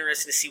that'll be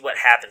interesting to see what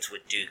happens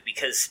with Duke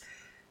because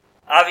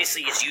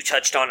obviously, as you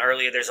touched on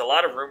earlier, there's a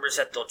lot of rumors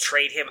that they'll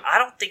trade him. I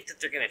don't think that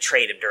they're going to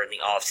trade him during the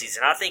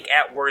offseason. I think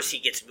at worst he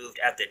gets moved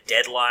at the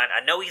deadline.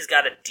 I know he's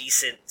got a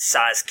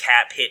decent-sized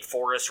cap hit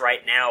for us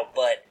right now,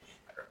 but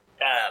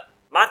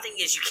my thing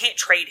is you can't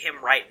trade him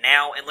right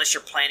now unless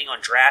you're planning on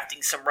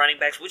drafting some running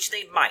backs, which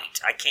they might.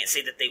 I can't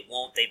say that they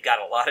won't. They've got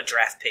a lot of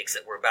draft picks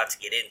that we're about to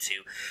get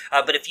into.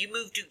 But if you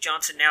move Duke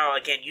Johnson now,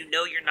 again, you're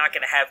not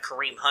going to have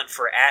Kareem Hunt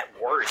for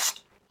at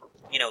worst,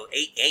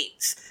 8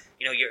 games.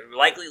 You're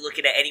likely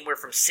looking at anywhere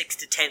from 6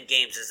 to 10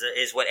 games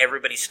is what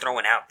everybody's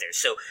throwing out there.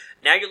 So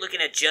now you're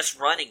looking at just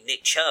running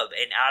Nick Chubb,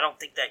 and I don't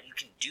think that you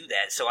can do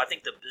that. So I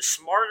think the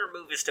smarter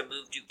move is to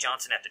move Duke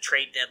Johnson at the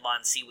trade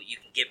deadline, see what you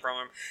can get from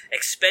him,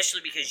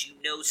 especially because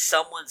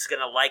someone's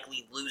going to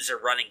likely lose a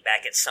running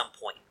back at some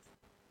point,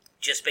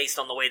 just based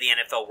on the way the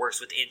NFL works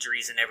with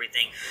injuries and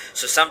everything.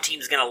 So some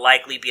team's going to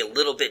likely be a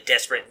little bit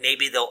desperate.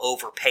 Maybe they'll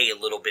overpay a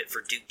little bit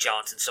for Duke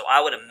Johnson. So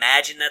I would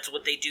imagine that's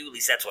what they do. At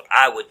least that's what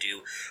I would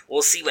do.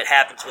 We'll see what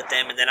happens with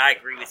them. And then I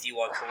agree with you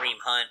on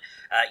Kareem Hunt.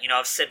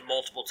 I've said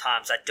multiple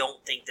times, I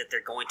don't think that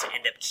they're going to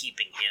end up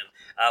keeping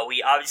him.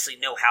 We obviously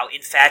know how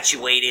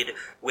infatuated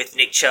with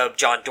Nick Chubb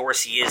John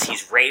Dorsey is.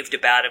 He's raved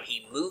about him.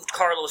 He moved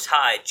Carlos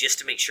Hyde just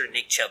to make sure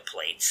Nick Chubb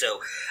played. So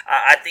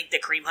I think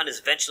that Kareem Hunt is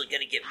eventually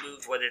going to get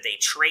moved, whether they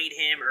trade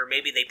him or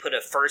maybe they put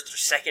a first or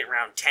second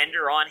round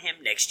tender on him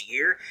next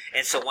year.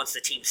 And so once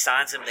the team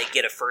signs him, they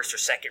get a first or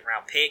second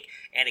round pick.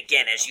 And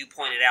again, as you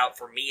pointed out,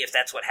 for me, if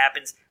that's what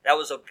happens, that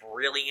was a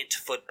brilliant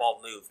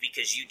football move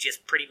because you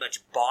just pretty much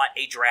bought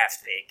a draft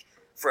pick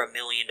for $1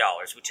 million,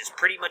 which is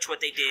pretty much what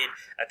they did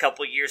a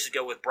couple of years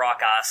ago with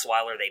Brock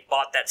Osweiler. They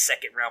bought that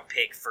second round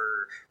pick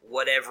for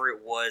whatever it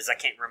was. I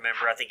can't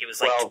remember. I think it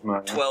was like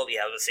 12.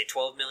 Yeah, I was going to say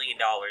 $12 million,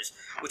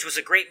 which was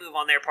a great move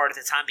on their part at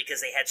the time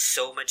because they had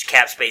so much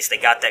cap space. They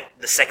got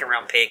the second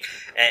round pick.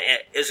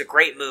 It was a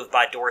great move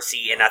by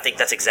Dorsey, and I think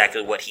that's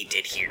exactly what he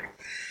did here.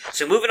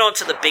 So moving on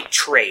to the big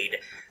trade.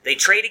 They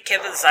traded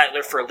Kevin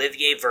Zeitler for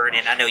Olivier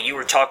Vernon. I know you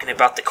were talking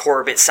about the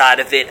Corbett side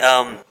of it.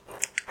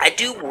 I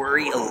do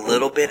worry a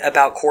little bit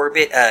about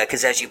Corbett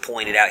because, as you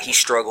pointed out, he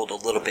struggled a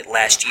little bit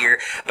last year.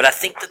 But I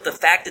think that the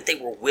fact that they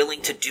were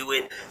willing to do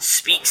it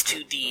speaks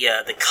to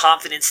the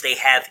confidence they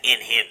have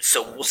in him.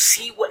 So we'll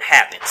see what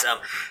happens.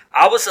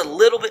 I was a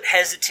little bit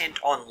hesitant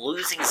on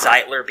losing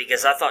Zeitler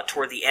because I thought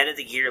toward the end of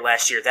the year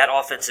last year that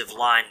offensive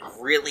line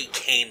really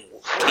came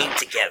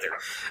together.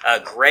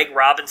 Greg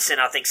Robinson,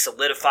 I think,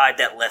 solidified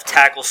that left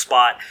tackle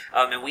spot.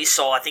 And we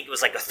saw, I think it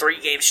was like a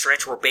 3-game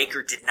stretch where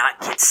Baker did not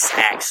get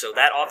sacked. So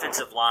that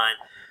offensive line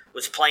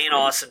was playing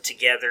awesome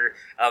together.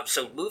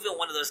 So moving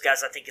one of those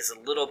guys, I think, is a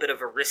little bit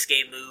of a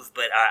risque move,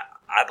 but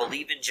I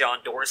believe in John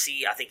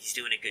Dorsey. I think he's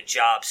doing a good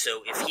job.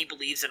 So if he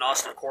believes in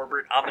Austin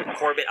Corbett, I'm going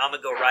to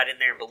go right in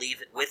there and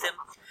believe it with him.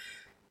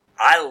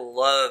 I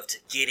loved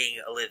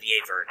getting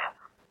Olivier Vernon.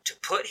 To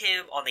put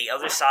him on the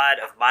other side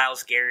of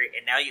Myles Garrett,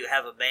 and now you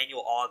have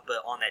Emmanuel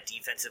Ogbah on that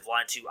defensive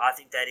line too. I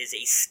think that is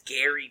a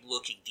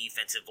scary-looking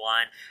defensive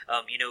line.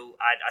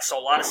 I saw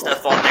a lot of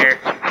stuff on there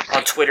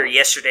on Twitter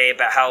yesterday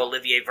about how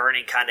Olivier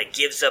Vernon kind of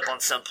gives up on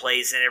some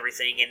plays and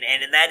everything,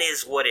 and that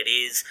is what it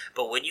is.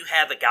 But when you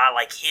have a guy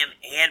like him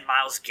and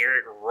Myles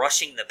Garrett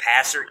rushing the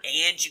passer,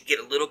 and you get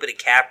a little bit of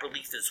cap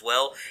relief as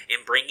well in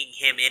bringing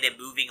him in and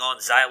moving on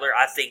Zeitler,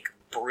 I think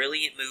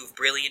brilliant move,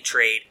 brilliant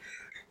trade.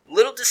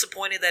 Little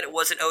disappointed that it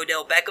wasn't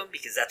Odell Beckham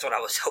because that's what I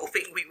was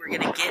hoping we were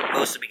going to get,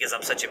 mostly because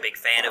I'm such a big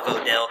fan of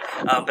Odell.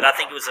 But I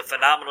think it was a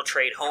phenomenal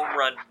trade, home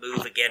run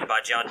move again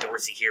by John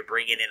Dorsey here,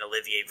 bringing in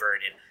Olivier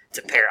Vernon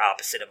to pair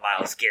opposite of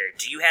Myles Garrett.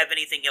 Do you have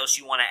anything else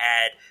you want to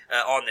add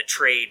on the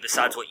trade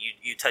besides what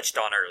you touched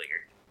on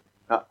earlier?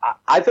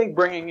 I think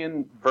bringing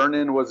in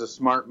Vernon was a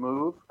smart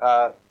move.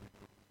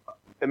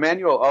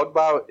 Emmanuel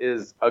Ogbah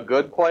is a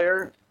good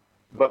player,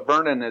 but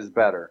Vernon is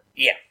better.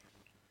 Yeah.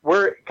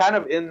 We're kind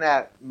of in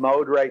that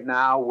mode right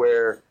now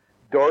where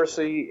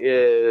Dorsey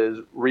is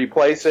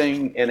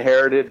replacing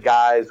inherited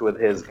guys with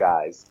his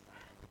guys.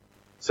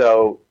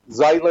 So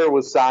Zeitler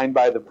was signed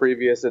by the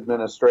previous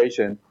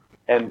administration,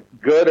 and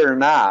good or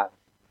not,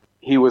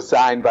 he was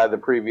signed by the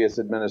previous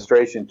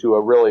administration to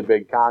a really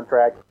big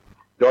contract.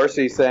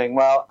 Dorsey's saying,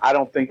 well, I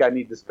don't think I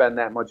need to spend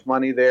that much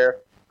money there.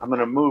 I'm going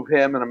to move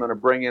him, and I'm going to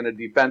bring in a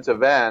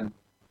defensive end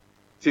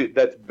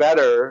that's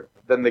better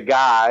than the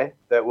guy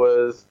that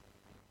was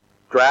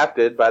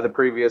drafted by the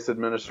previous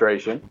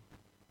administration.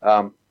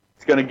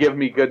 It's going to give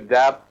me good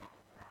depth.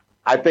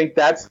 I think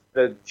that's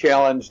the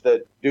challenge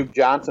that Duke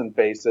Johnson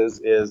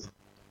faces is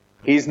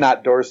he's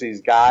not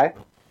Dorsey's guy.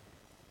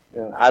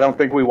 I don't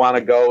think we want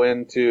to go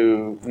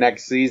into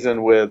next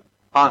season with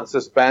Hunt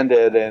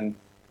suspended and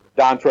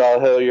Dontrell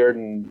Hilliard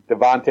and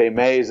Devontae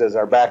Mays as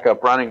our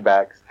backup running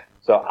backs.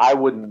 So I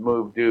wouldn't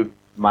move Duke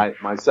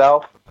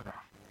myself.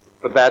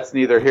 But that's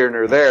neither here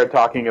nor there,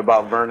 talking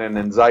about Vernon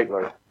and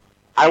Zeitler.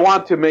 I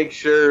want to make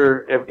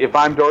sure, if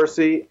I'm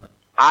Dorsey,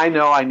 I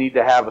know I need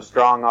to have a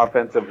strong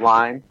offensive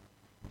line.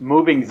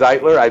 Moving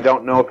Zeitler, I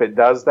don't know if it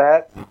does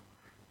that.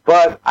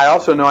 But I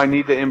also know I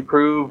need to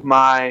improve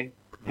my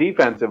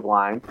defensive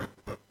line.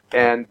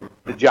 And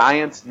the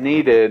Giants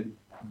needed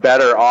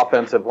better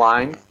offensive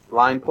line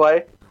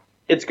play.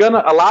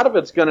 A lot of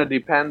it's gonna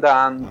depend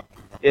on,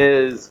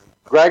 is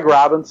Greg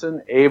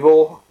Robinson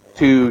able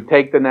to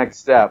take the next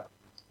step?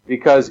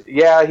 Because,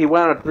 yeah, he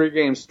went on a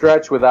 3-game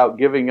stretch without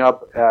giving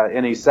up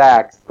any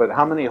sacks, but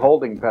how many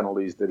holding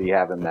penalties did he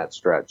have in that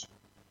stretch?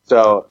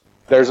 So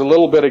there's a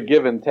little bit of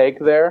give and take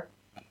there.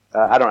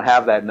 I don't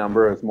have that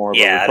number. It's more of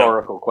a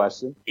rhetorical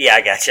question. Yeah,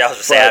 I got you. I was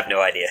going to say I have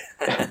no idea.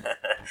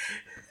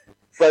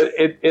 But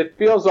it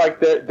feels like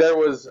there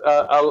was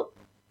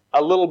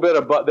a little bit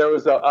of there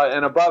was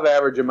an above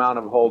average amount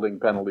of holding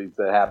penalties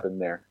that happened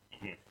there.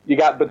 You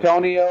got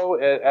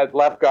Batonio at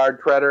left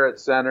guard, Treader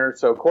at center,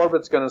 so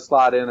Corbett's going to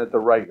slot in at the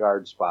right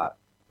guard spot.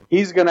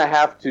 He's going to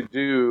have to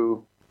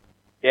do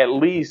at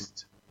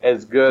least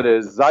as good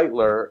as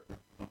Zeitler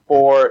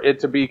for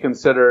it to be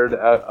considered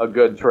a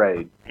good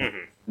trade. Mm-hmm.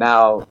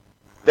 Now,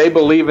 they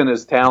believe in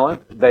his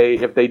talent.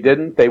 If they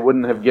didn't, they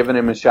wouldn't have given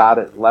him a shot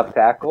at left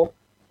tackle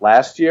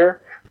last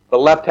year.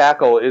 But left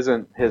tackle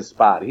isn't his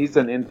spot. He's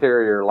an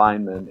interior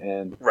lineman,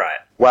 and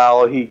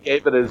while he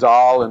gave it his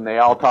all and they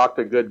all talked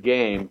a good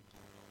game,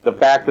 the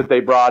fact that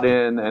they brought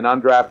in an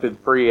undrafted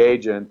free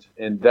agent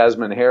in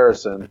Desmond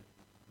Harrison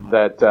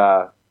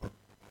that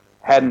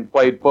hadn't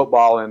played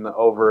football in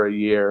over a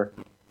year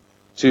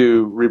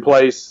to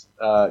replace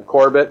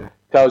Corbett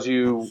tells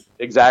you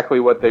exactly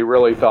what they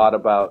really thought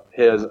about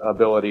his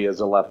ability as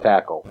a left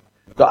tackle.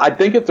 So I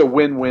think it's a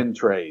win-win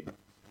trade.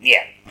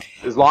 Yeah.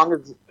 As long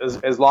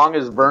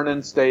as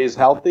Vernon stays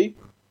healthy,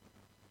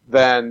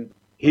 then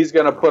he's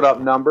going to put up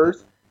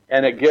numbers,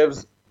 and it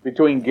gives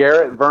between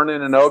Garrett,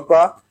 Vernon, and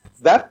Ogbah.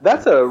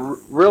 That's a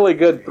really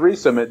good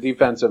threesome at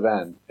defensive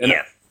end. And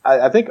yeah.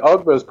 I think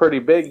Ogbah is pretty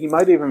big. He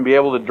might even be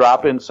able to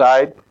drop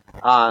inside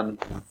on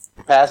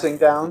passing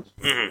downs.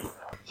 Mm-hmm.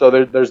 So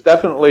there's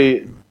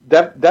definitely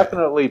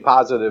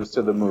positives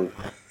to the move.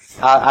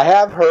 I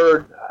have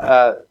heard,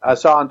 I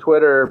saw on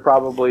Twitter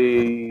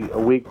probably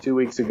 2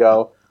 weeks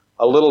ago,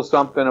 a little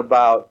something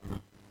about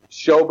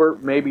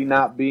Schobert maybe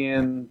not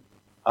being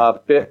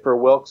fit for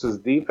Wilkes'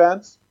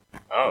 defense.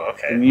 Oh,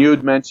 okay. And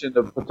you'd mentioned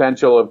the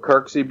potential of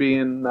Kirksey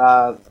being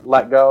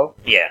let go.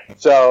 Yeah.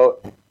 So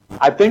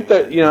I think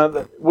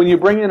that, when you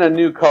bring in a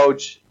new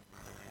coach,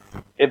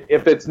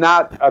 if it's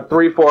not a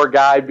 3-4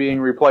 guy being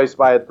replaced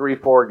by a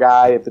 3-4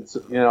 guy, if it's, a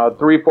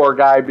 3-4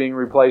 guy being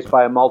replaced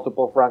by a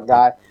multiple front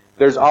guy,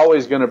 there's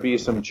always going to be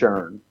some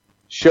churn.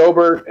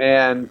 Schobert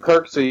and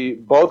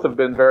Kirksey both have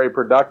been very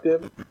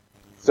productive.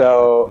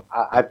 So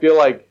I feel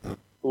like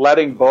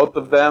letting both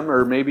of them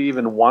or maybe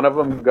even one of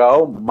them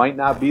go might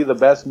not be the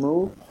best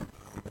move.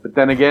 But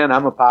then again,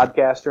 I'm a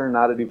podcaster,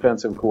 not a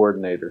defensive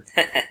coordinator.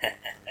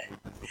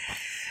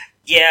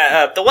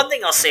 Yeah, the one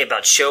thing I'll say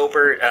about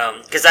Schobert,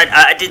 because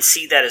I did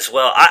see that as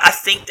well, I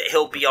think that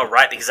he'll be all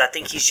right because I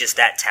think he's just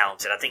that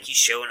talented. I think he's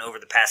shown over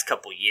the past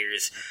couple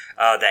years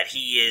that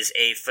he is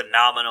a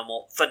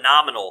phenomenal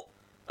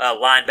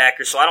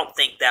linebacker, so I don't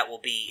think that will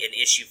be an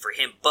issue for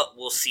him, but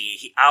we'll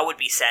see. I would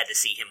be sad to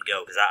see him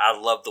go because I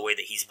love the way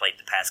that he's played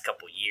the past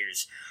couple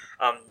years.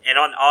 And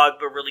on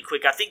Ogbah, really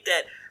quick, I think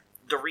that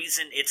the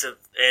reason it's a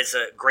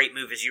great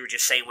move, as you were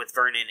just saying with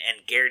Vernon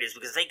and Garrett, is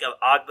because I think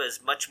Ogbah is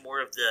much more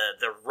of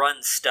the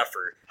run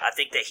stuffer. I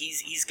think that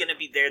he's going to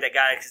be there, that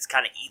guy who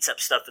kind of eats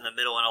up stuff in the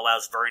middle and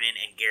allows Vernon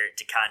and Garrett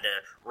to kind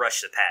of rush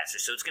the passer.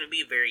 So it's going to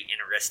be a very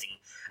interesting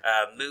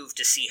move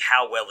to see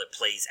how well it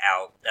plays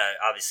out,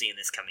 obviously, in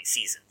this coming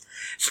season.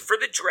 So for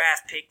the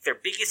draft pick, their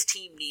biggest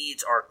team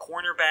needs are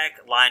cornerback,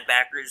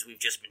 linebackers, we've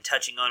just been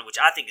touching on, which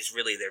I think is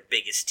really their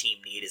biggest team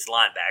need is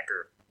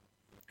linebacker.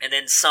 and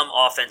then some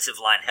offensive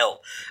line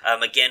help.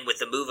 Again, with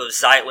the move of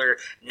Zeitler,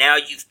 now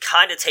you've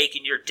kind of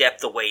taken your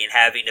depth away in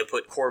having to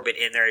put Corbett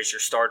in there as your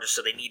starter,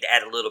 so they need to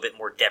add a little bit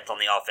more depth on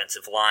the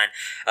offensive line.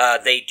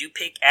 They do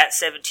pick at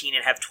 17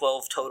 and have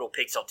 12 total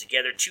picks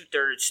altogether,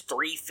 2/3,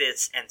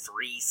 3/5, and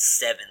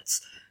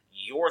 3/7.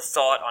 Your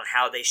thought on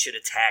how they should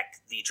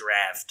attack the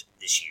draft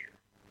this year?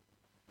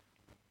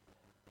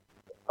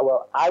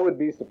 Well, I would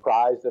be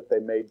surprised if they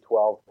made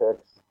 12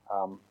 picks.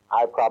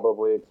 I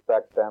probably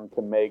expect them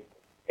to make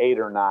 8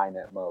 or 9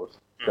 at most.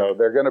 So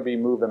they're going to be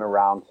moving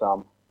around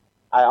some.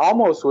 I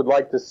almost would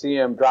like to see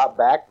him drop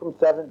back from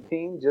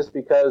 17 just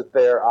because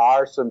there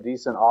are some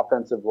decent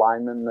offensive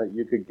linemen that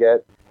you could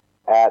get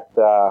at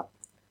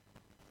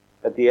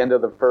the end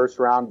of the first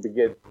round,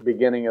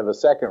 beginning of the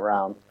second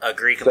round.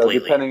 Agree completely.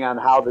 So depending on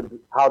how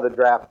the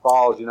draft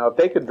falls, if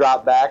they could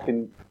drop back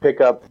and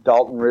pick up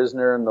Dalton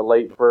Risner in the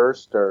late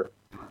first or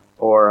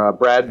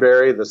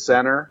Bradbury, the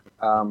center,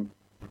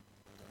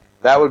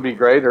 that would be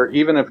great. Or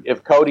even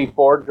if Cody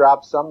Ford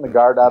drops some, the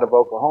guard out of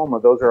Oklahoma,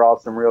 those are all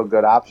some real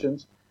good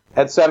options.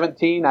 At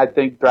 17, I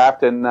think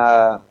drafting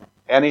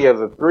any of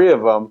the three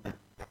of them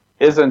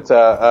isn't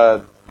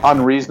a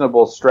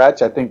unreasonable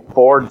stretch. I think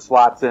Ford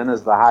slots in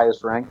as the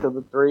highest ranked of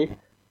the three,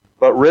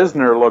 but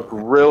Risner looked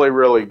really,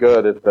 really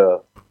good in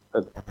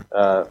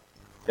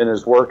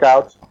his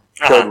workouts.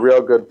 Showed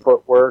real good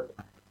footwork.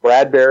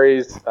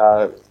 Bradbury's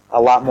a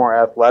lot more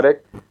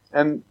athletic,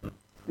 and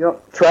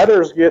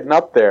Tretter's getting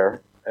up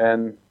there,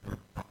 and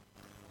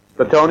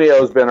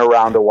Batonio's been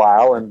around a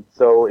while, and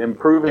so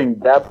improving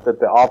depth at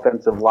the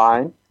offensive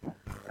line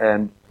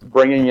and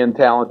bringing in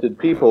talented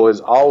people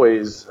is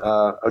always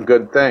a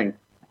good thing.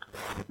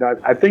 Now,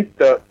 I think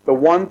the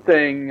one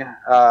thing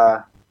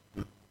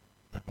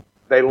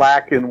they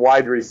lack in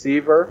wide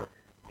receiver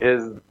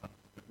is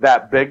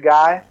that big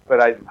guy,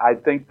 but I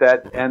think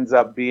that ends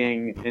up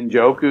being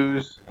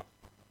Njoku's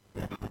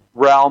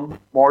realm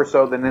more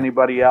so than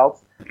anybody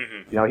else.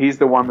 Mm-hmm. He's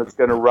the one that's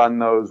going to run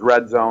those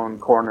red zone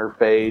corner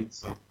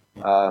fades,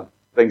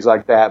 things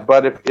like that.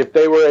 But if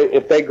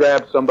they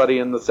grab somebody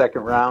in the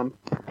second round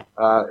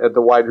at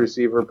the wide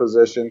receiver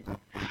position,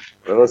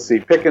 let's see,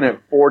 picking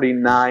at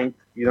 49th,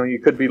 you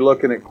could be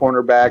looking at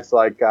cornerbacks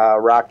like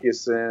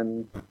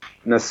Rockison,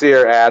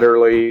 Nasir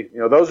Adderley.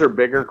 Those are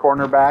bigger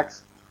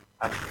cornerbacks.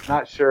 I'm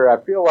not sure. I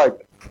feel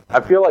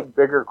like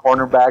bigger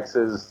cornerbacks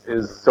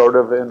is sort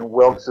of in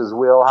Wilkes'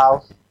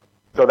 wheelhouse.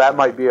 So that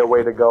might be a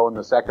way to go in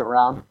the second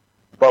round.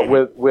 But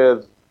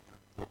with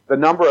the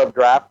number of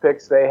draft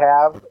picks they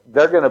have,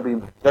 they're going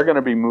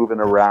to be moving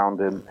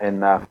around.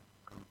 And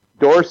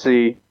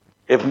Dorsey,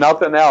 if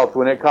nothing else,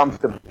 when it comes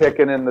to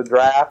picking in the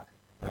draft,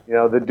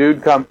 the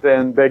dude comes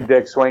in big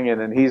dick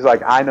swinging, and he's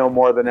like, I know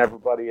more than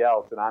everybody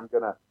else,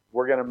 and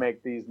we're gonna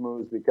make these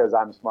moves because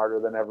I'm smarter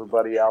than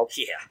everybody else.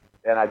 Yeah.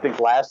 And I think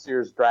last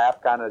year's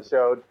draft kind of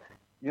showed,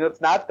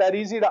 it's not that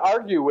easy to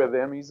argue with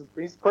him. He's a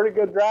pretty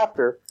good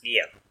drafter.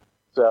 Yeah.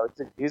 So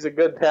he's a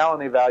good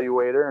talent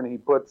evaluator, and he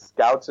puts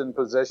scouts in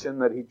position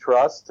that he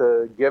trusts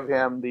to give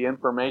him the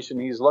information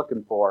he's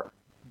looking for.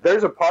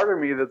 There's a part of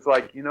me that's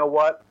like, you know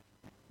what?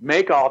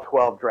 Make all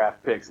 12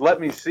 draft picks. Let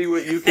me see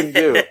what you can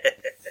do.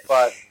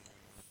 But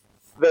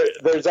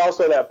there's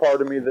also that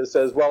part of me that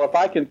says, well, if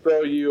I can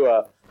throw you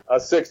a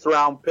 6th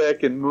round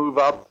pick and move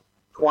up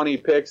 20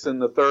 picks in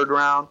the 3rd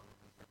round,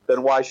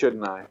 then why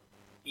shouldn't I?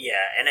 Yeah,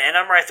 and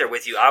I'm right there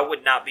with you. I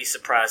would not be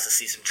surprised to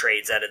see some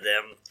trades out of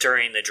them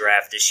during the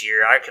draft this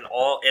year. I can,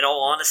 in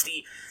all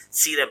honesty,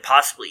 see them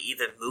possibly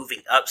even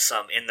moving up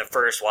some in the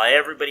first while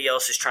everybody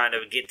else is trying to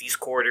get these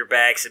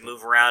quarterbacks and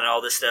move around and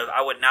all this stuff.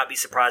 I would not be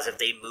surprised if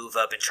they move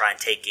up and try and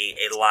take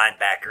a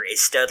linebacker, a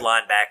stud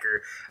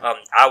linebacker.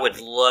 I would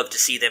love to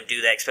see them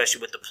do that,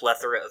 especially with the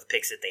plethora of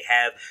picks that they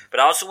have. But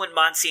I also wouldn't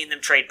mind seeing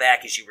them trade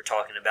back, as you were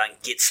talking about,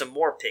 and get some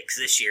more picks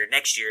this year,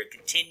 next year, and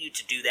continue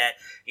to do that.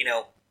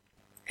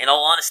 In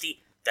all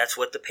honesty, that's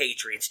what the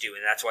Patriots do,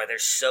 and that's why they're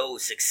so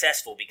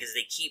successful, because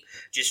they keep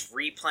just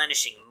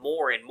replenishing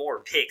more and more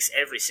picks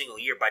every single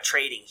year by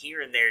trading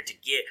here and there to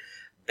get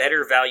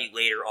better value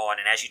later on.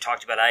 And as you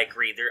talked about, I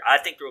agree. I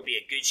think there will be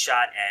a good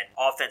shot at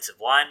offensive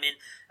linemen,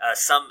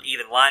 some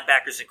even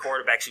linebackers and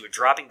quarterbacks who are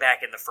dropping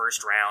back in the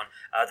first round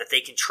that they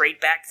can trade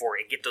back for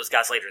and get those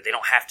guys later. They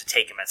don't have to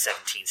take them at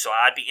 17. So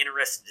I'd be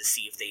interested to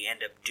see if they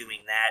end up doing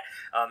that.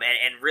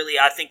 And really,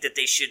 I think that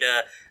they should...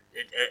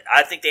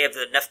 I think they have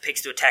enough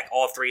picks to attack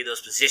all three of those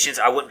positions.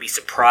 I wouldn't be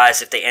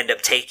surprised if they end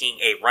up taking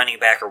a running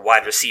back or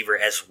wide receiver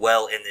as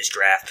well in this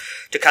draft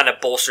to kind of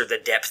bolster the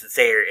depth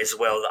there as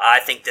well. I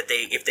think that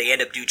if they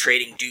end up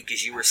trading Duke,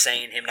 as you were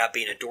saying, him not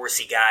being a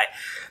Dorsey guy,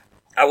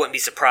 I wouldn't be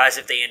surprised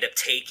if they end up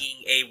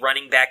taking a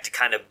running back to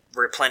kind of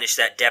replenish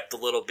that depth a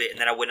little bit, and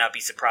then I would not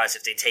be surprised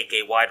if they take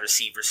a wide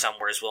receiver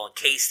somewhere as well in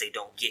case they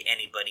don't get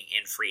anybody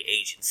in free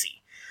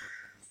agency.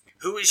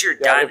 Who is your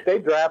if they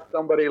draft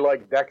somebody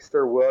like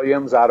Dexter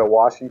Williams out of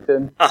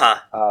Washington,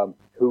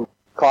 who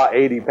caught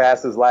 80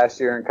 passes last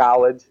year in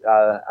college,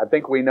 I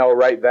think we know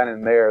right then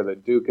and there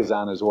that Duke is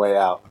on his way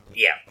out.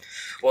 Yeah.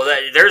 Well,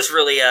 there's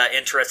really an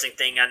interesting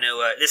thing. I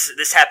know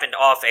this happened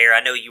off air.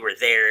 I know you were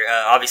there.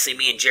 Obviously,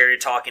 me and Jerry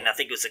talking. I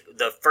think it was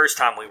the first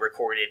time we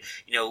recorded.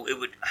 It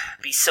would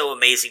be so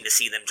amazing to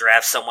see them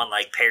draft someone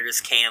like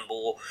Paris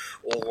Campbell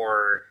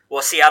or,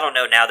 well, see, I don't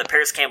know now. The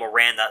Paris Campbell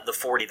ran the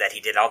 40 that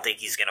he did. I don't think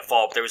he's going to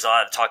fall. But there was a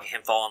lot of talk of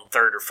him falling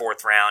 3rd or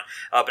 4th round.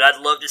 But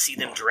I'd love to see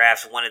them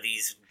draft one of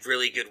these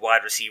really good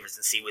wide receivers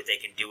and see what they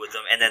can do with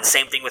them. And then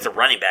same thing with a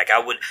running back.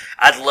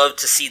 I'd love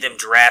to see them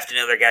draft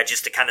another guy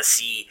just to kind of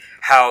see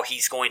how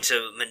he's going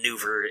to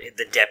maneuver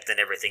the depth and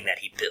everything that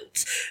he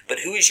builds. But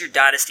who is your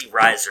dynasty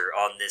riser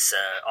on this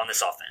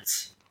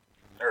offense?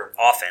 Or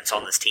offense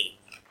on this team?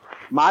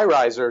 My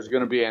riser is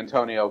going to be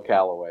Antonio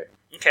Callaway.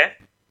 Okay.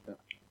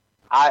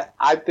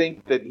 I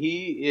think that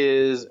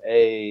he's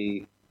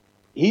a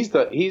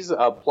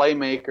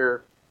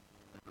playmaker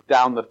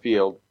down the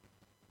field.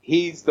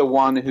 He's the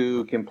one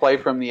who can play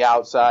from the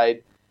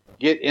outside,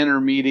 get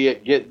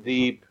intermediate, get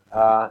deep,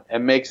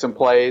 and make some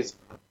plays.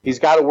 He's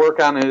got to work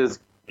on his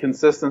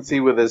consistency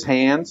with his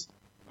hands,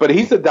 but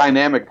he's a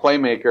dynamic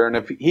playmaker, and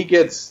if he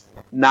gets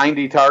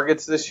 90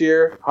 targets this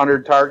year,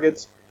 100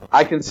 targets,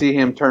 I can see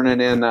him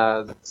turning in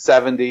a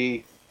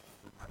 70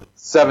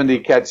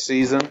 catch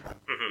season.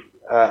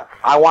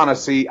 I want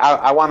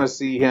to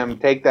see him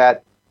take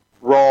that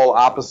role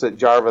opposite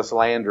Jarvis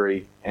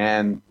Landry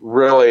and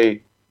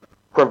really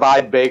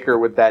provide Baker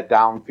with that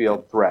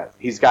downfield threat.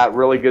 He's got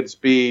really good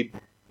speed.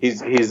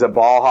 He's a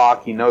ball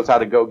hawk. He knows how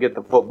to go get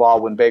the football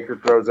when Baker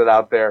throws it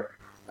out there.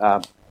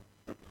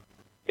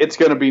 It's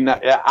going to be.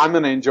 I'm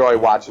going to enjoy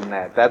watching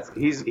that.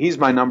 He's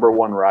my number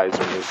one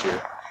riser this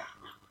year.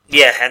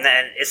 Yeah, and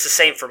then it's the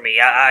same for me.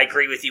 I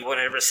agree with you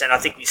 100%. I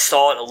think we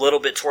saw it a little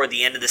bit toward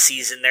the end of the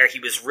season there. He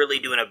was really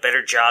doing a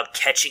better job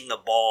catching the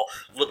ball.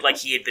 Looked like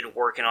he had been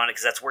working on it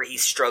because that's where he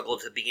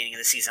struggled at the beginning of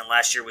the season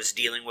last year, was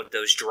dealing with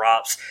those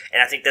drops.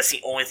 And I think that's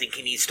the only thing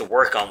he needs to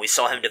work on. We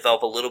saw him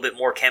develop a little bit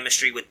more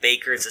chemistry with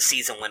Baker as the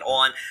season went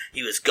on.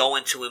 He was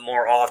going to him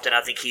more often.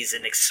 I think he's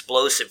an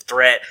explosive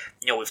threat.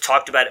 We've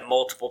talked about it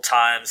multiple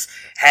times.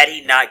 Had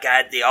he not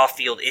got the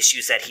off-field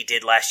issues that he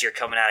did last year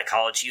coming out of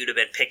college, he would have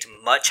been picked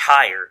much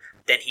higher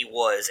than he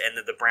was. And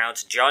then the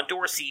Browns, John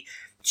Dorsey,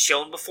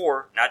 shown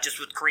before, not just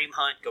with Kareem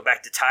Hunt, go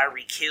back to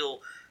Tyreek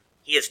Hill,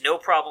 he has no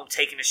problem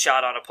taking a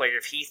shot on a player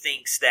if he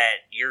thinks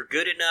that you're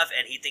good enough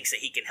and he thinks that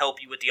he can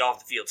help you with the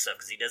off-the-field stuff,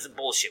 because he doesn't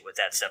bullshit with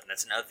that stuff, and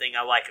that's another thing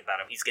I like about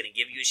him. He's going to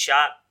give you a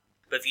shot,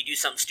 but if you do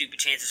something stupid,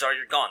 chances are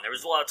you're gone. There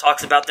was a lot of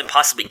talks about them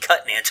possibly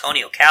cutting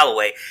Antonio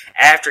Callaway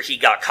after he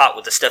got caught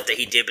with the stuff that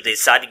he did, but they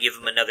decided to give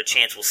him another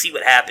chance. We'll see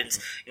what happens.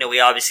 We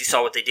obviously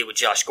saw what they did with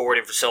Josh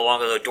Gordon for so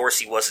long, although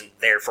Dorsey wasn't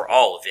there for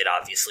all of it,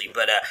 obviously.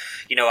 But,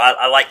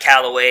 I like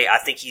Callaway. I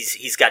think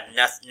he's got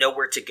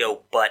nowhere to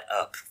go but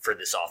up for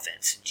this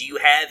offense. Do you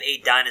have a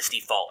dynasty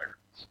faller?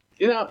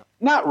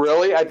 Not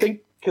really. I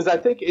think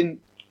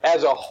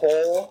as a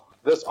whole,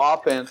 this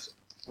offense,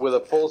 with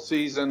a full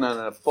season and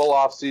a full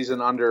off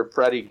season under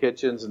Freddie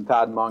Kitchens and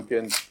Todd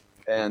Monken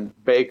and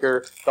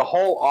Baker, the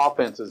whole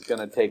offense is going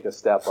to take a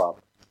step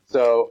up.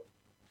 So,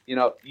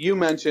 you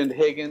mentioned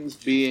Higgins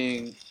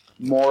being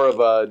more of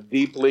a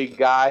deep league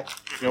guy.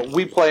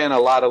 We play in a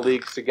lot of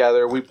leagues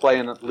together. We play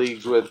in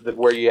leagues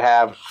where you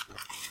have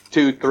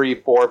 2, 3,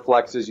 4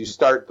 flexes. You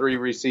start 3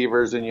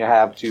 receivers and you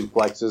have 2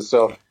 flexes.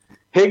 So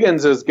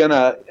Higgins is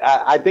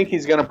I think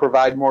he's going to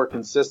provide more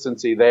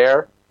consistency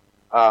there.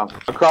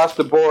 Across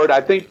the board,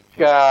 I think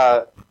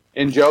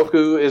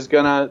Njoku is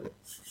going to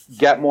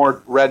get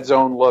more red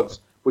zone looks,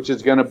 which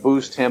is going to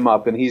boost him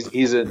up, and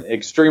he's an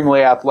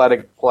extremely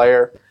athletic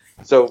player.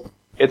 So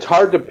it's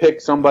hard to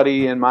pick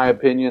somebody, in my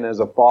opinion,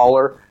 as a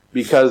faller,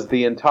 because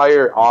the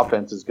entire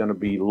offense is going to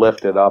be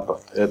lifted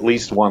up at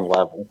least one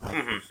level.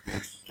 Mm-hmm.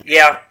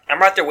 Yeah, I'm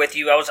right there with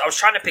you. I was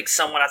trying to pick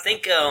someone. I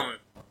think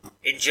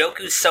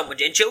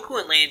Njoku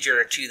and Landry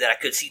are two that I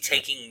could see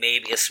taking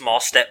maybe a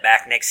small step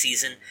back next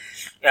season.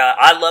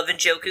 I love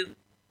Njoku.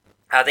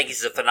 I think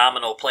he's a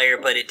phenomenal player,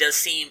 but it does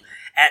seem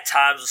at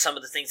times with some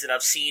of the things that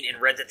I've seen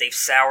and read that they've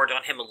soured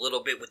on him a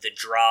little bit with the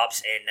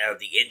drops and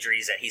the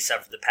injuries that he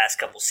suffered the past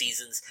couple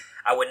seasons.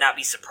 I would not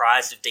be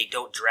surprised if they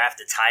don't draft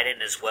a tight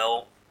end as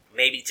well,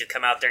 maybe to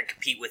come out there and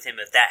compete with him.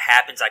 If that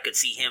happens, I could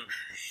see him,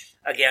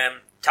 again,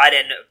 tight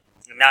end,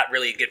 not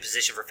really a good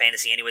position for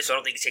fantasy anyway, so I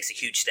don't think he takes a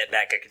huge step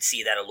back. I could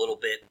see that a little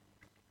bit.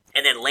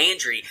 And then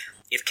Landry,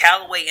 if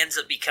Callaway ends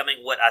up becoming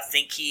what I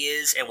think he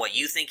is and what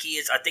you think he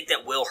is, I think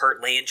that will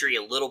hurt Landry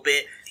a little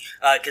bit,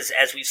 because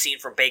as we've seen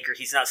from Baker,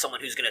 he's not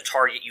someone who's going to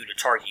target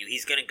you.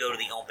 He's going to go to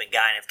the open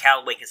guy, and if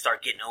Callaway can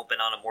start getting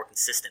open on a more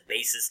consistent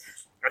basis,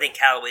 I think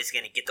Callaway's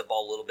going to get the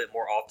ball a little bit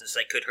more often,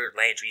 so that could hurt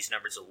Landry's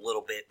numbers a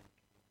little bit.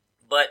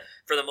 But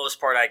for the most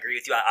part, I agree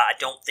with you. I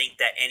don't think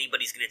that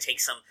anybody's going to take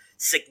some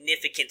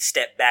significant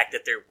step back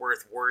that they're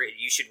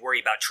you should worry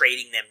about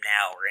trading them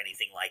now or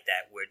anything like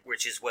that,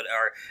 which is what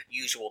our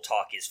usual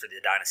talk is for the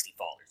Dynasty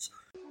Fallers.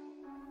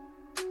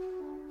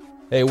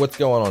 Hey, what's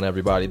going on,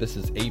 everybody? This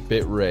is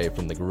 8-Bit Ray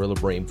from the Gorilla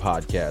Brain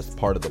Podcast,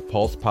 part of the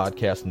Pulse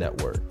Podcast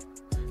Network.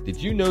 Did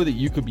you know that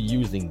you could be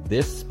using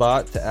this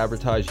spot to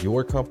advertise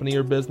your company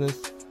or business?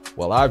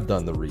 Well, I've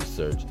done the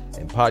research,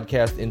 and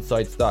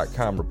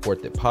podcastinsights.com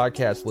report that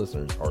podcast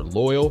listeners are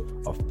loyal,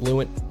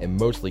 affluent, and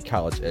mostly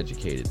college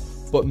educated.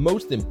 But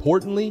most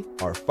importantly,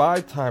 are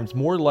 5 times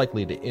more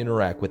likely to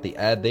interact with the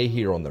ad they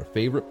hear on their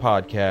favorite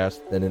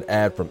podcast than an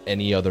ad from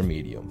any other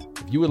medium.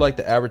 If you would like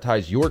to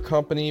advertise your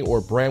company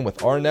or brand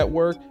with our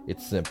network,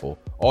 it's simple.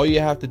 All you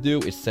have to do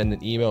is send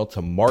an email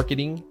to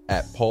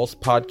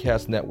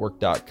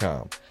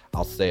marketing@pulsepodcastnetwork.com.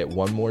 I'll say it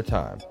one more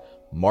time.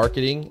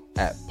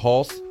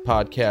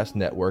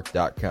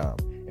 marketing@pulsepodcastnetwork.com.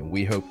 And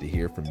we hope to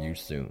hear from you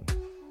soon.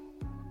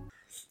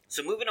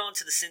 So moving on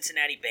to the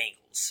Cincinnati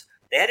Bengals.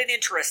 They had an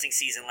interesting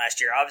season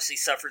last year. Obviously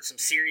suffered some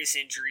serious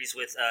injuries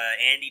with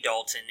Andy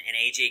Dalton and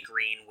A.J.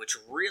 Green, which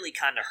really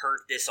kind of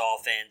hurt this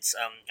offense.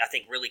 I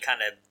think really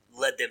kind of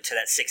led them to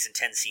that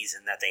 6-10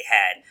 season that they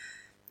had.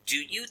 Do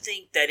you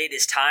think that it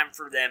is time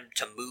for them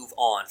to move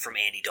on from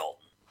Andy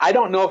Dalton? I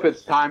don't know if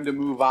it's time to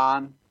move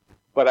on,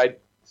 but I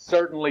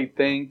certainly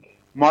think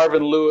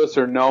Marvin Lewis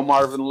or no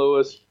Marvin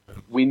Lewis,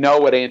 we know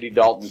what Andy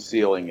Dalton's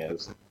ceiling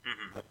is.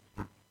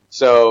 Mm-hmm.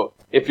 So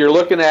if you're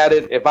looking at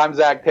it, if I'm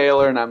Zach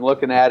Taylor and I'm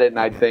looking at it and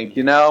I think,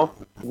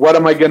 what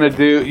am I going to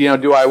do?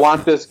 Do I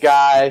want this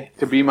guy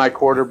to be my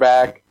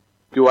quarterback?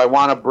 Do I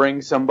want to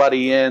bring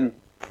somebody in?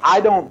 I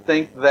don't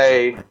think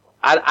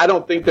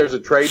there's a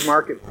trade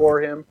market for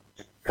him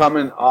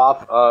coming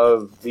off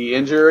of the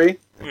injury.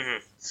 Mm-hmm.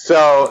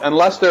 So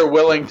unless they're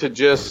willing to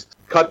just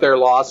cut their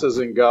losses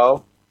and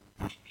go,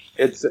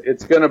 it's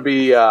going to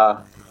be, he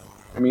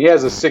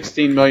has a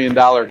 $16 million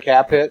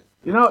cap hit.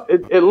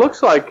 It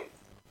looks like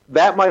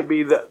that might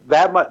be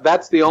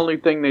that's the only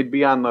thing they'd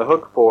be on the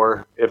hook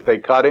for if they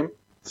cut him.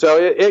 So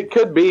it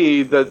could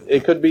be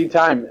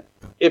time.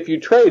 If you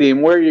trade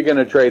him, where are you going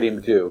to trade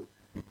him to?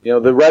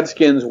 The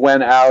Redskins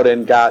went out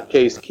and got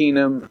Case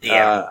Keenum.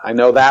 Yeah. I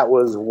know that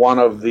was one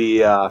of the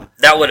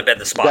that would have been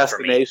the spot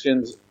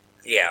destinations. For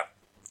me. Yeah.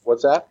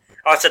 What's that?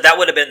 Oh, I said that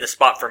would have been the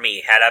spot for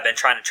me. Had I been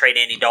trying to trade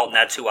Andy Dalton,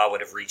 that's who I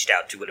would have reached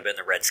out to, would have been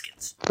the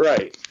Redskins.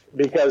 Right.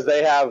 Because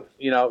they have,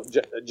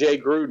 Jay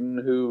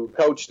Gruden, who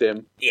coached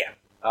him. Yeah.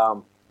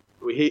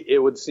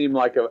 It would seem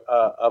like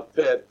a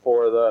fit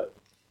for the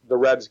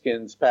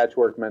Redskins'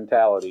 patchwork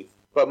mentality.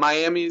 But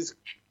Miami's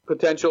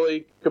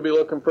potentially could be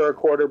looking for a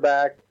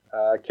quarterback.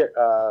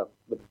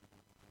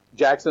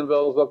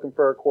 Jacksonville is looking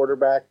for a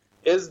quarterback.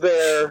 Is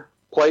there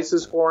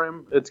places for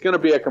him? It's going to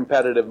be a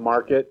competitive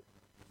market.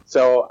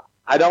 So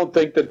I don't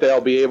think that they'll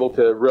be able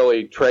to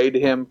really trade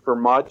him for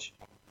much.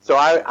 So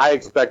I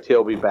expect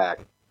he'll be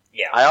back.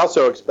 Yeah. I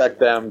also expect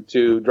them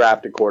to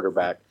draft a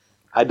quarterback.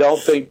 I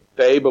don't think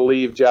they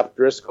believe Jeff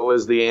Driscoll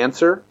is the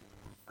answer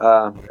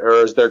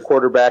or is their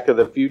quarterback of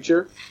the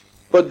future.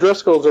 But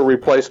Driscoll's a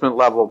replacement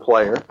level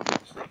player.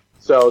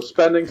 So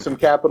spending some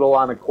capital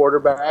on a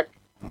quarterback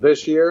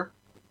this year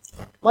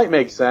might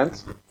make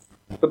sense.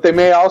 But they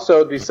may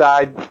also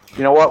decide,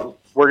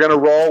 we're going to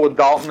roll with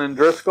Dalton and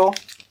Driscoll,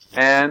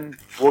 and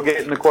we'll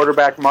get in the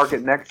quarterback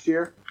market next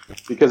year.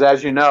 Because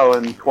as you know,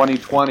 in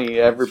 2020,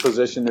 every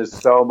position is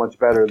so much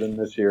better than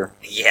this year.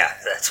 Yeah,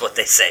 that's what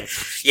they say.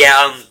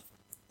 Yeah,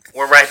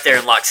 we're right there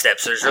in lockstep,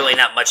 so there's really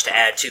not much to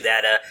add to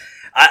that.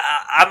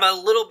 I'm a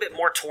little bit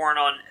more torn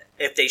on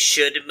if they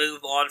should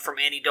move on from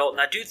Andy Dalton.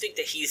 I do think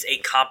that he's a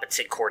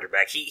competent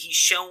quarterback. He's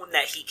shown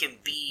that he can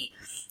be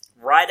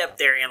right up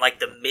there in like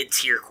the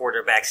mid-tier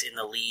quarterbacks in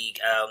the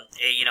league.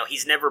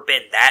 He's never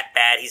been that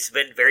bad. He's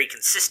been very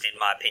consistent, in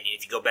my opinion.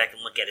 If you go back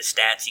and look at his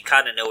stats, you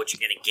kind of know what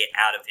you're going to get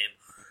out of him.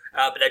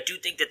 But I do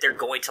think that they're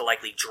going to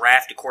likely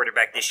draft a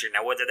quarterback this year.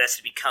 Now, whether that's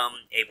to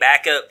become a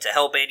backup to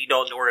help Andy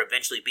Dalton or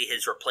eventually be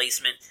his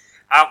replacement,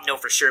 I don't know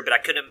for sure. But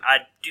I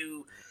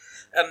do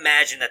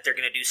imagine that they're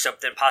going to do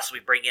something, possibly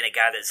bring in a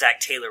guy that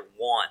Zach Taylor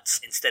wants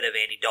instead of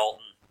Andy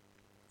Dalton.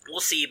 We'll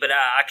see, but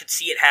I could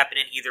see it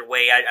happening either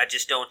way. I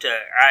just don't.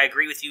 I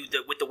agree with you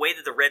that with the way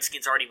that the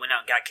Redskins already went out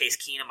and got Case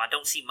Keenum, I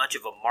don't see much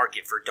of a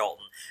market for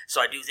Dalton.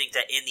 So I do think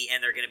that in the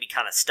end they're going to be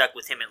kind of stuck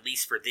with him at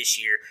least for this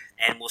year,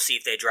 and we'll see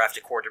if they draft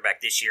a quarterback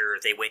this year or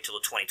if they wait till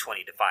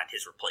 2020 to find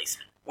his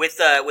replacement.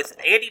 With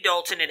Andy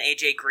Dalton and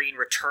A.J. Green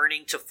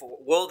returning to,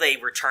 will they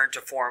return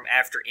to form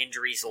after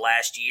injuries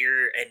last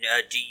year? And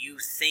do you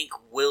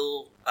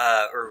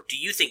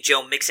think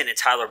Joe Mixon and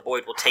Tyler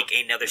Boyd will take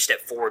another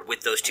step forward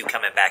with those two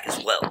coming back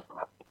as well?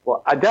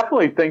 Well, I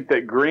definitely think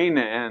that Green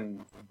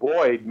and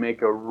Boyd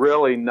make a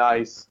really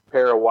nice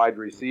pair of wide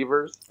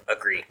receivers.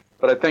 Agree.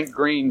 But I think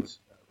Green's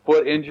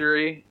foot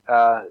injury,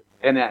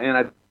 and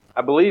I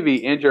believe he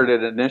injured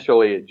it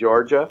initially at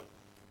Georgia,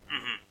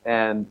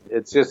 and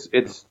it's just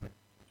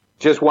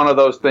one of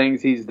those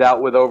things he's dealt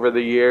with over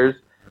the years.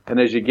 And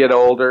as you get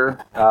older,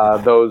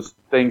 those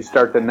things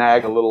start to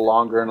nag a little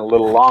longer and a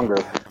little longer.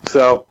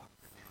 So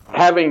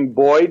having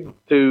Boyd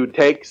to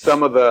take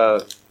some of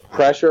the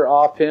pressure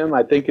off him,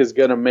 I think is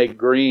going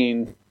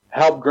to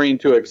help Green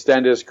to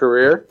extend his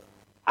career.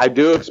 I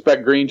do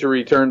expect Green to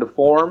return to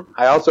form.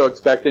 I also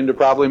expect him to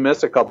probably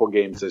miss a couple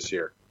games this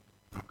year.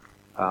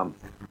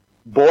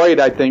 Boyd,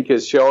 I think,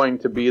 is showing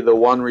to be the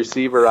one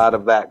receiver out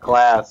of that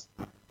class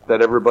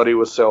that everybody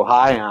was so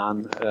high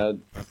on,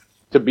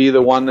 to be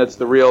the one that's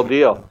the real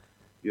deal.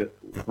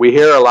 we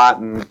hear a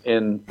lot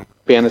in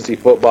fantasy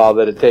football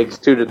that it takes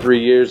 2 to 3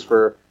 years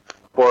for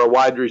a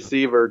wide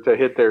receiver to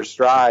hit their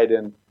stride,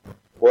 and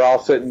we're all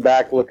sitting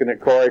back looking at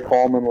Corey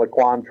Coleman,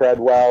 Laquan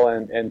Treadwell,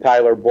 and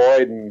Tyler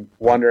Boyd and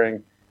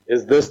wondering,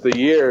 is this the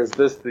year? Is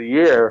this the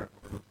year?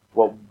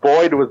 Well,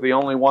 Boyd was the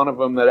only one of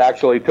them that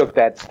actually took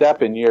that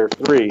step in year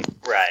 3.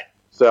 Right.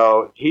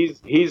 So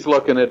he's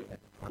looking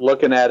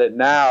at it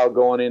now,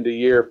 going into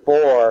year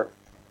 4,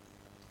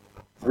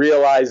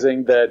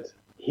 realizing that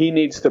he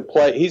needs to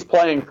play. He's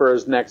playing for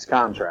his next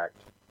contract.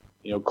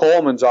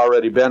 Coleman's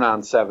already been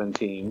on 7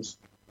 teams,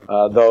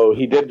 though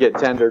he did get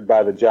tendered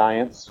by the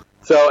Giants.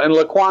 So, and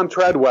Laquan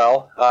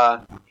Treadwell,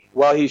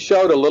 while he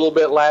showed a little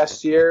bit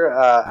last year,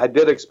 I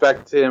did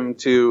expect him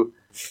to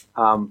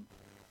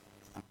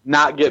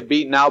not get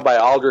beaten out by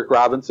Aldrick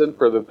Robinson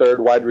for the 3rd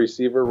wide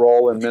receiver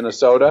role in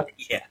Minnesota.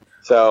 Yeah.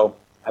 So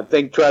I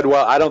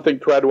don't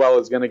think Treadwell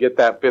is going to get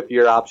that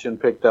 5th-year option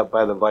picked up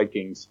by the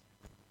Vikings.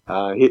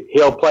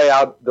 He'll play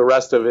out the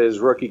rest of his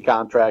rookie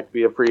contract,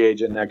 be a free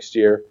agent next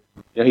year.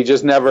 He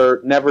just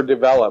never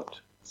developed.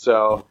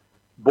 So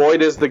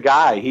Boyd is the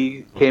guy.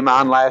 He came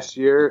on last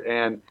year,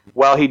 and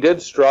while he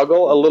did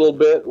struggle a little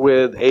bit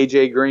with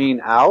A.J.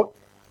 Green out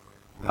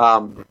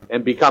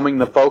and becoming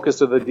the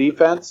focus of the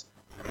defense,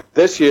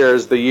 this year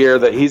is the year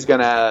that he's going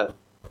to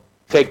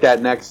take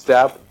that next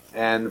step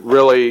and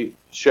really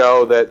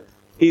show that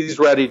he's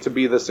ready to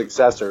be the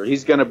successor.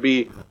 He's going to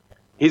be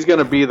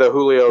the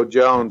Julio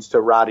Jones to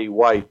Roddy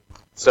White.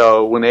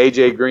 So when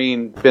A.J.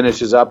 Green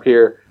finishes up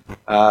here,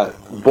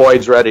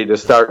 Boyd's ready to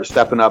start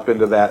stepping up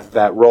into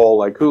that role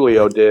like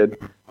Julio did.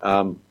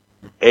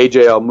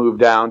 A.J. will move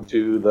down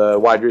to the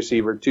wide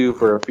receiver 2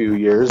 for a few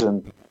years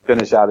and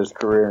finish out his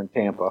career in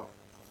Tampa.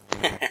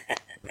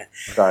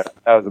 Sorry,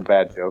 that was a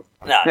bad joke.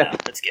 No,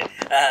 that's good.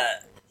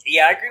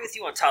 Yeah, I agree with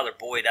you on Tyler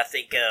Boyd. I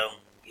think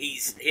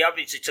he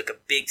obviously took a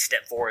big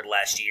step forward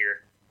last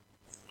year.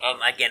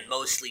 Again,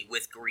 mostly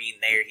with Green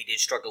there. He did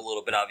struggle a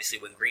little bit, obviously,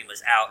 when Green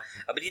was out.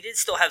 But he did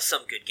still have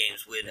some good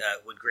games when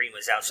Green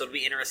was out. So it'll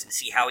be interesting to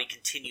see how he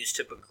continues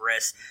to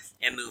progress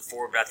and move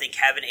forward. But I think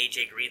having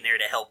A.J. Green there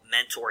to help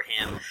mentor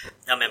him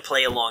and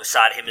play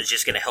alongside him is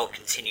just going to help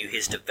continue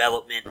his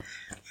development.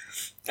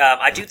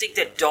 I do think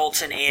that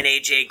Dalton and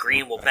A.J.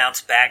 Green will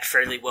bounce back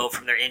fairly well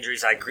from their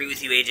injuries. I agree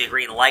with you. A.J.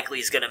 Green likely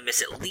is going to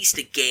miss at least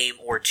a game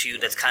or 2.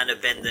 That's kind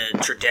of been the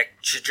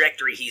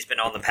trajectory he's been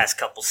on the past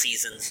couple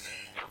seasons.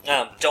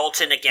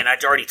 Dalton, again,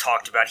 I'd already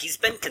talked about. He's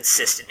been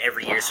consistent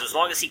every year, so as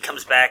long as he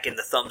comes back and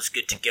the thumb's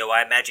good to go,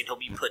 I imagine he'll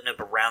be putting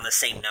up around the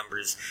same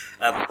numbers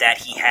that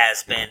he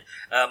has been.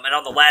 And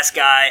on the last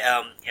guy,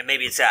 and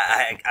maybe it's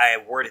I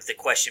worded the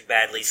question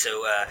badly,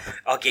 so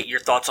I'll get your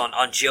thoughts on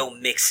Joe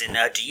Mixon.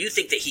 Do you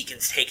think that he can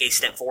take a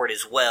step forward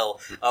as well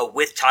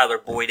with Tyler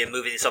Boyd and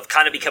moving himself,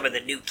 kind of becoming the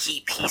new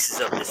key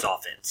pieces of this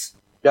offense?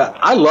 Yeah,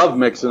 I love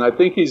Mixon. I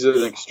think he's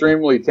an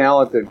extremely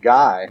talented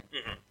guy.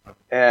 Mm-hmm.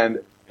 And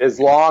as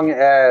long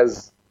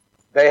as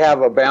they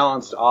have a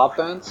balanced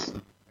offense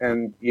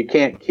and you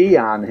can't key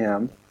on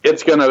him,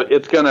 it's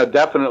gonna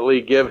definitely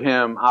give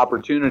him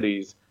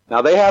opportunities. Now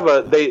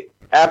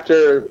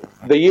after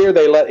the year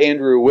they let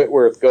Andrew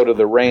Whitworth go to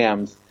the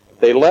Rams,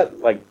 they let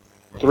like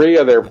 3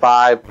 of their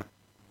 5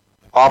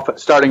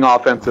 starting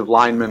offensive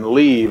linemen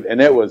leave, and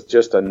it was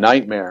just a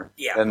nightmare.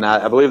 Yeah. And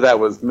I believe that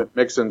was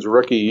Mixon's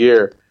rookie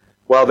year.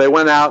 Well, they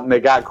went out and they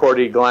got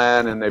Cordy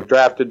Glenn, and they've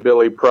drafted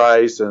Billy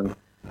Price, and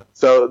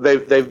so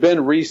they've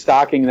been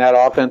restocking that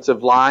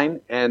offensive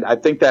line, and I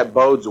think that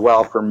bodes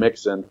well for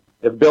Mixon.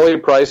 If Billy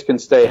Price can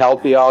stay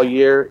healthy all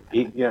year,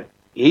 he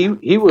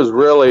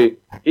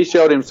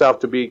showed himself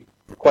to be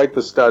quite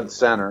the stud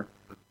center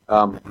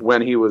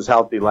when he was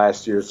healthy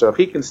last year. So if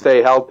he can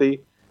stay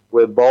healthy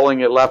with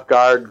Bowling at left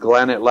guard,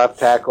 Glenn at left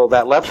tackle,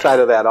 that left side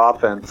of that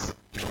offense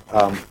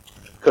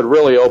could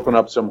really open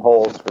up some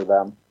holes for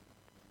them.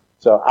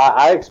 So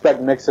I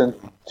expect Mixon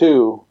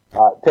to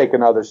take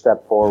another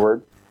step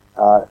forward.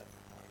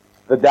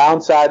 The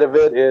downside of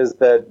it is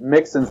that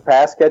Mixon's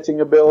pass catching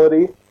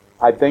ability,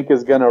 I think,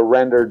 is going to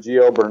render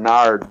Gio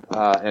Bernard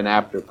an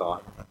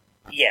afterthought.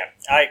 Yeah,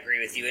 I agree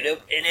with you.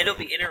 It'll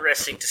be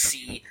interesting to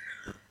see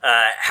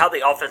how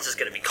the offense is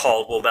going to be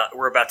called.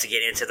 We're about to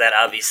get into that,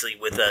 obviously,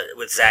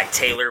 with Zach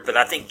Taylor. But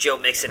I think Joe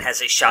Mixon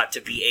has a shot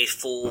to be a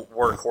full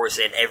workhorse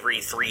at every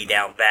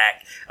 3-down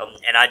back.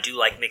 And I do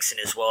like Mixon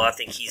as well. I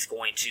think he's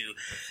going to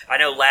 – I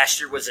know last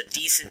year was I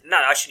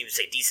shouldn't even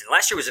say decent.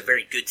 Last year was a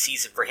very good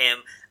season for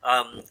him.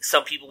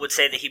 Some people would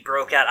say that he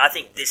broke out. I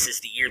think this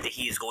is the year that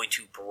he is going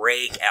to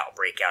break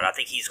out. I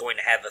think he's going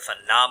to have a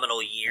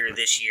phenomenal year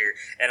this year,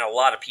 and a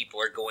lot of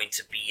people are going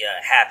to be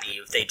happy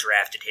if they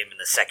drafted him in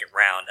the 2nd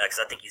round, because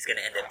I think he's going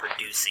to end up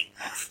producing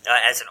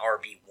as an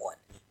RB1.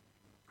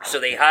 So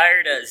they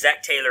hired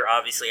Zach Taylor,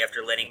 obviously,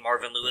 after letting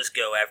Marvin Lewis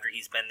go after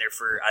he's been there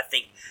for, I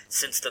think,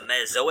 since the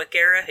Mesozoic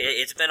era.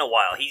 It's been a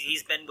while.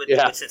 He's been with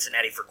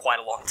Cincinnati for quite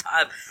a long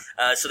time.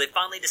 So they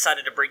finally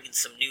decided to bring in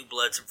some new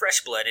blood, some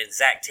fresh blood, in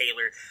Zach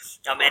Taylor.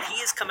 And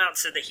he has come out and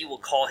said that he will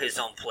call his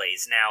own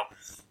plays. Now,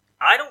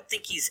 I don't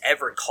think he's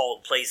ever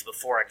called plays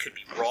before. I could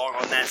be wrong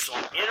on that, so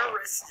I'm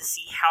interested to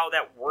see how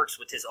that works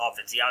with his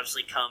offense. He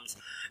obviously comes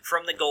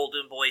from the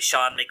Golden Boy,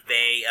 Sean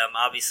McVay.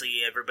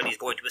 Obviously, everybody's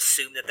going to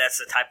assume that that's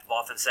the type of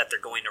offense that they're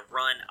going to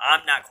run.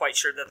 I'm not quite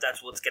sure that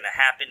that's what's going to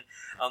happen,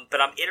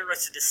 but I'm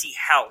interested to see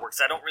how it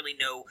works. I don't really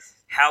know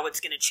how it's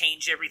going to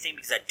change everything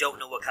because I don't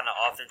know what kind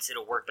of offense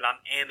it'll work, but I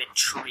am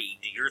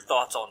intrigued. Your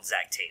thoughts on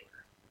Zach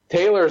Taylor?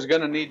 Taylor's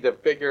going to need to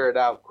figure it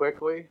out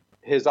quickly.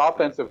 His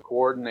offensive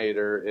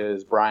coordinator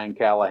is Brian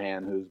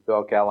Callahan, who's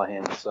Bill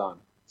Callahan's son.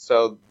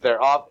 So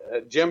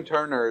Jim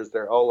Turner is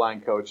their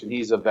O-line coach, and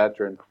he's a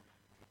veteran.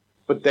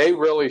 But they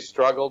really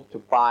struggled to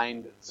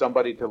find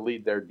somebody to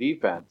lead their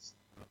defense.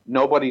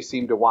 Nobody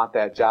seemed to want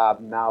that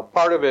job. Now,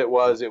 part of it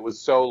was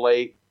so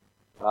late.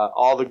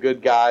 All the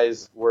good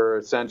guys were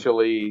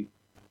essentially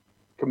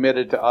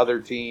committed to other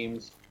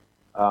teams.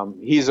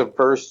 He's a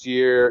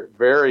first-year,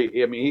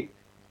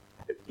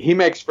 he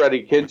makes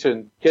Freddie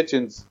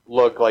Kitchens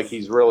look like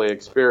he's really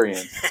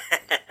experienced.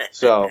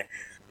 So,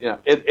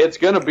 it's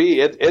going to be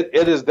it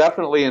is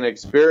definitely an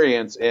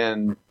experience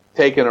in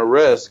taking a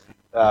risk,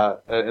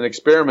 an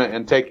experiment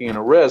in taking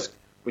a risk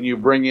when you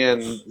bring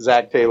in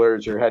Zach Taylor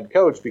as your head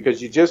coach,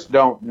 because you just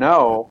don't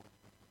know,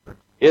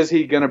 is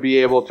he going to be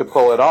able to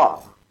pull it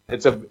off?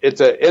 It's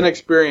an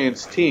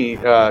inexperienced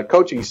team,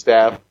 coaching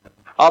staff,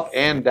 up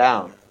and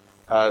down.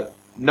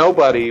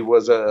 Nobody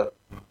was a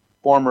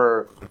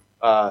former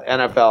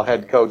NFL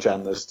head coach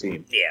on this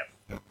team.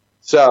 Yeah.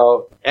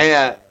 So,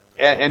 and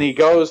he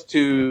goes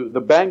to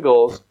the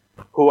Bengals,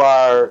 who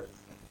are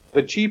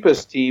the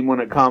cheapest team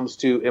when it comes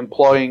to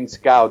employing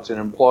scouts and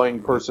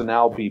employing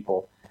personnel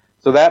people.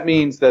 So that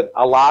means that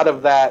a lot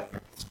of that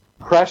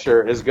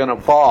pressure is going to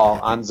fall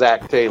on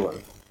Zach Taylor.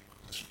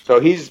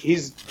 So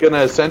he's going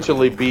to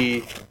essentially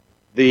be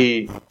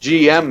the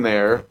GM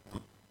there.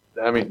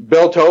 I mean,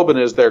 Bill Tobin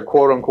is their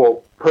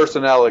quote-unquote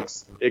personnel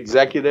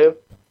executive.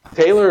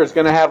 Taylor is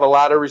going to have a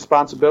lot of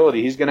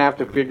responsibility. He's going to have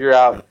to figure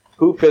out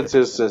who fits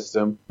his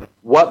system,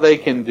 what they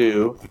can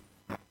do,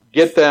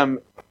 get them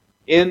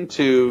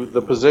into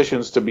the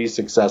positions to be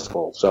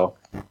successful. So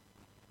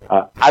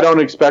I don't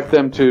expect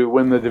them to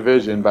win the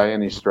division by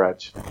any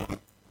stretch.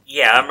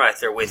 Yeah, I'm right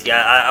there with you.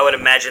 I would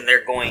imagine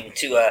they're going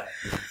to,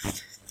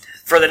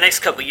 for the next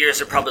couple of years,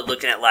 they're probably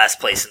looking at last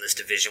place in this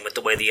division with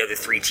the way the other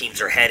three teams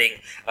are heading.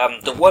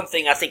 The one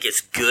thing I think is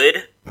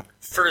good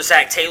for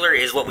Zach Taylor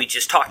is what we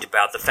just talked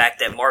about, the fact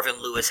that Marvin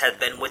Lewis has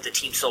been with the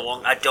team so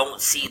long. I don't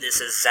see this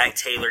as Zach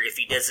Taylor, if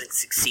he doesn't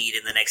succeed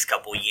in the next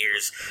couple of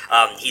years,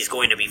 he's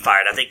going to be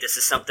fired. I think this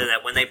is something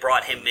that when they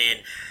brought him in,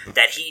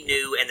 that he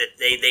knew, and that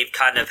they've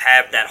kind of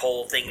have that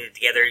whole thing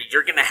together.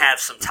 You're going to have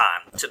some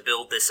time to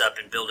build this up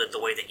and build it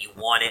the way that you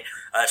want it.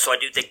 So I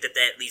do think that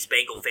at least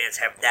Bengal fans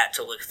have that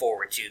to look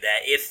forward to,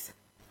 that if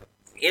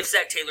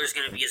Zach Taylor is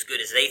going to be as good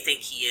as they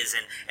think he is,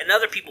 and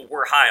other people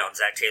were high on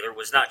Zach Taylor,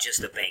 was not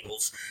just the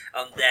Bengals,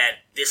 that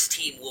this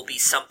team will be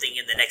something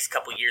in the next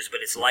couple years, but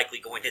it's likely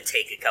going to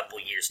take a couple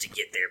years to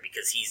get there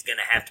because he's going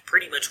to have to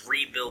pretty much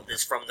rebuild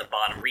this from the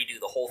bottom, redo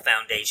the whole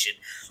foundation,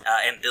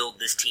 and build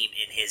this team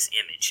in his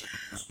image.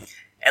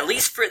 At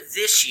least for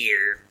this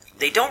year,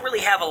 they don't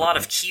really have a lot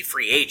of key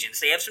free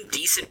agents. They have some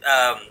decent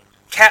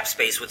cap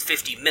space with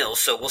 $50 million,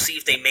 so we'll see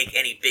if they make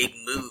any big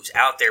moves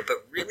out there,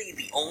 but really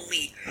the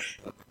only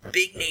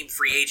big-name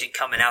free agent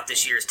coming out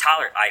this year is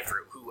Tyler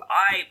Eifert, who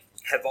I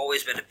have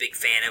always been a big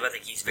fan of. I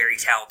think he's very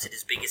talented.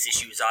 His biggest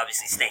issue is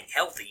obviously staying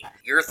healthy.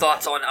 Your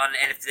thoughts on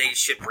and if they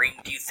should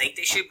do you think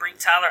they should bring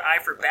Tyler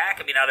Eifert back?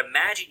 I mean, I'd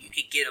imagine you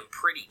could get him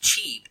pretty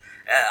cheap.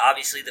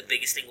 Obviously, the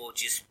biggest thing will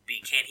just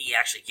be, can he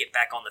actually get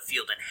back on the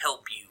field and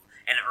help you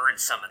and earn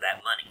some of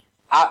that money?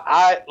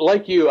 I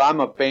like you,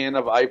 I'm a fan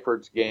of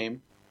Eifert's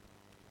game,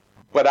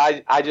 but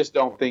I just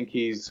don't think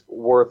he's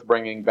worth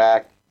bringing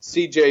back.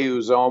 C.J.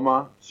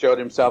 Uzoma showed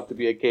himself to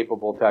be a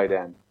capable tight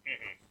end.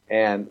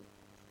 And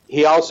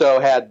he also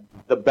had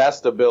the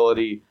best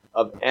ability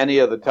of any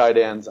of the tight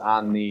ends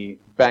on the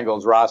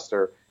Bengals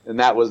roster, and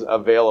that was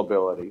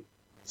availability.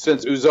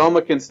 Since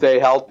Uzoma can stay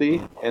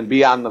healthy and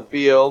be on the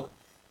field,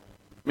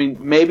 I mean,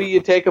 maybe you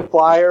take a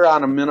flyer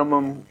on a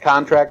minimum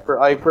contract for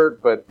Eifert,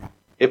 but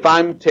if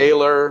I'm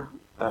Taylor,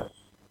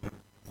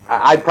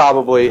 I've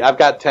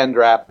got 10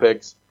 draft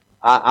picks.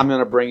 I'm going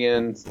to bring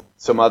in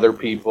some other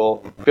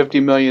people,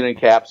 $50 million in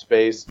cap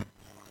space,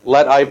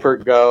 let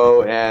Eifert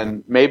go,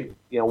 and maybe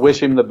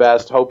wish him the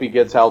best. Hope he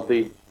gets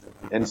healthy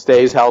and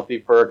stays healthy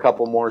for a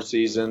couple more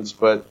seasons.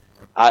 But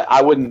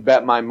I wouldn't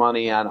bet my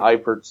money on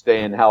Eifert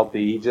staying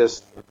healthy.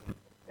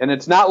 And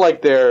it's not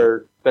like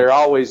they're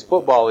always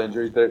football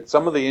injuries.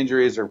 Some of the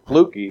injuries are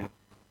fluky,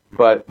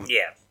 but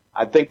yeah,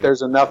 I think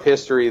there's enough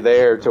history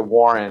there to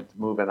warrant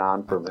moving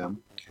on from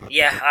him.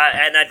 Yeah,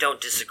 and I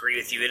don't disagree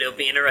with you. It'll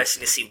be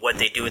interesting to see what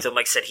they do with him.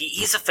 Like I said,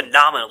 he's a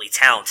phenomenally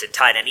talented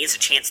tight end. He has a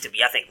chance to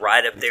be, I think,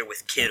 right up there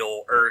with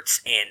Kittle,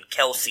 Ertz, and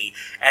Kelsey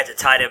at the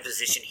tight end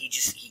position.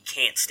 He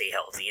can't stay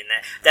healthy, and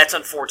that's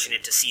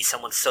unfortunate to see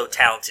someone so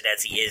talented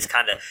as he is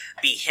kind of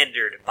be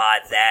hindered by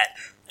that.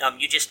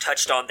 You just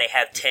touched on they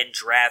have 10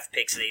 draft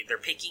picks. They're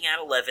picking at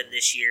 11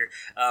 this year.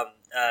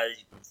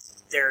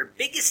 Their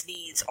biggest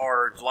needs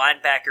are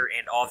linebacker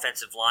and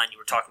offensive line. You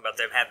were talking about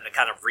them having to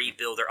kind of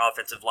rebuild their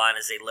offensive line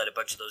as they let a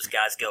bunch of those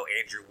guys go.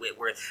 Andrew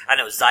Whitworth, I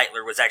know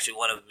Zeitler was actually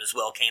one of them as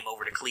well, came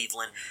over to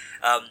Cleveland.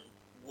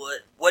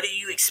 What do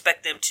you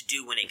expect them to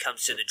do when it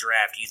comes to the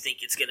draft? Do you think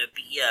it's going to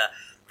be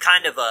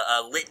kind of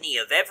a litany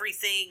of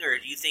everything, or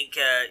do you think,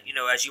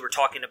 as you were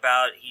talking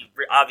about, he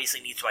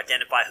obviously needs to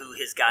identify who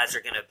his guys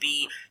are going to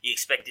be? You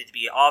expect it to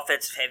be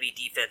offensive heavy,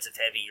 defensive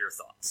heavy? Your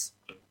thoughts?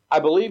 I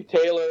believe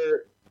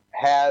Taylor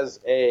has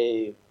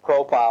a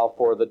profile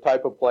for the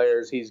type of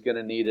players he's going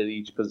to need at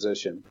each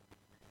position.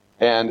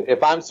 And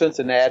if I'm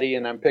Cincinnati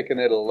and I'm picking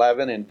at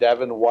 11 and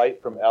Devin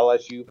White from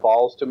LSU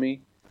falls to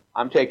me,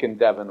 I'm taking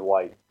Devin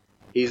White.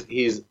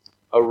 He's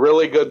a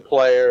really good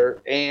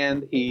player,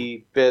 and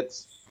he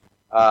fits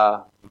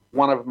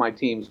one of my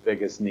team's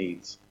biggest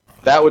needs.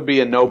 That would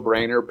be a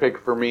no-brainer pick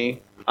for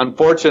me.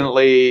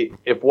 Unfortunately,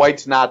 if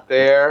White's not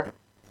there,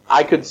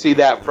 I could see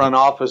that front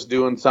office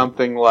doing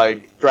something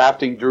like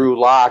drafting Drew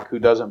Lock, who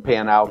doesn't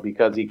pan out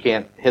because he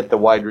can't hit the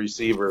wide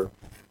receiver,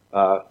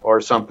 or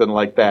something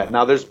like that.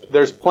 Now,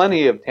 there's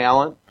plenty of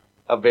talent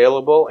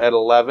available at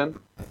 11,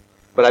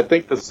 but I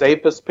think the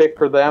safest pick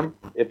for them,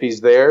 if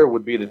he's there,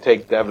 would be to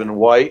take Devin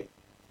White,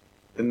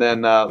 and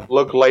then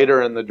look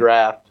later in the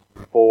draft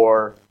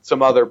for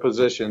some other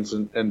positions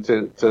and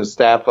to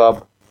staff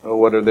up.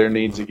 What are their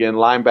needs again?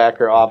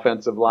 Linebacker,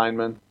 offensive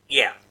lineman.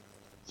 Yeah.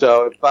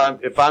 So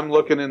if I'm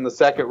looking in the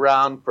second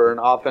round for an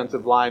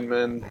offensive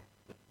lineman,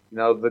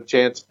 the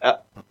chance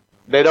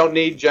they don't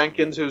need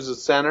Jenkins, who's a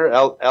center,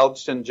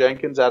 Elgton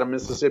Jenkins out of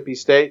Mississippi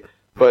State,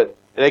 but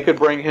they could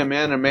bring him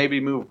in and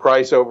maybe move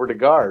Price over to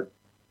guard.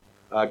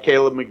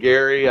 Caleb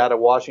McGarry out of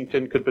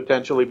Washington could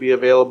potentially be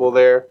available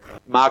there.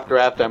 Mock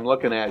draft I'm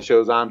looking at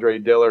shows Andre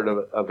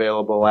Dillard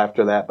available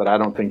after that, but I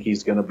don't think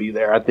he's going to be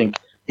there. I think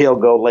he'll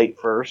go late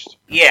first.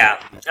 Yeah,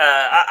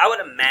 I would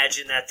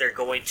imagine that they're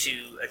going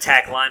to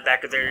attack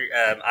linebacker there.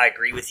 I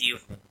agree with you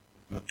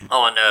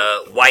on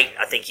White.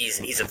 I think he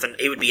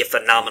would be a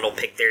phenomenal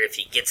pick there if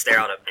he gets there.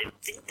 I don't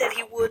think that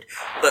he would,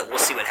 but we'll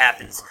see what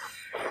happens.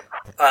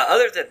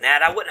 Other than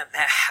that, I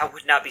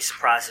would not be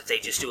surprised if they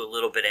just do a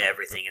little bit of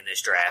everything in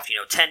this draft.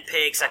 10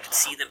 picks, I could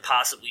see them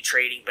possibly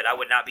trading, but I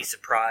would not be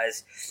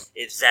surprised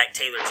if Zach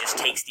Taylor just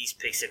takes these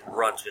picks and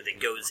runs with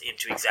it, goes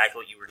into exactly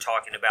what you were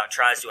talking about,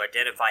 tries to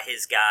identify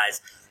his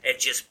guys, and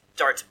just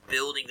starts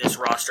building this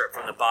roster up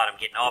from the bottom,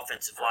 getting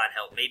offensive line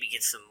help, maybe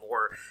get some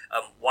more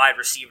wide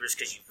receivers,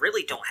 because you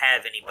really don't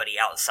have anybody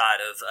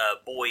outside of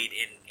Boyd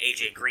and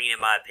A.J. Green, in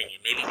my opinion.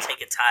 Maybe take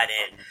a tight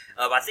end.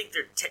 I think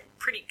they're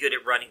pretty good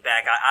at running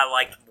back. I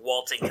liked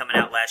Walton coming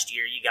out last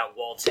year. You got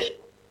Walton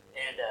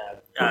and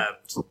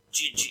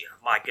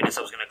my goodness,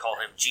 I was going to call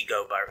him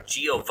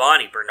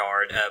Giovanni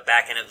Bernard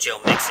backing up Joe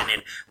Mixon,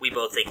 and we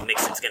both think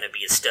Mixon's going to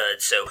be a stud,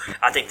 so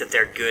I think that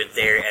they're good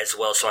there as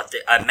well. So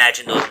I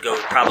imagine they'll go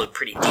probably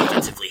pretty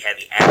defensively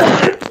heavy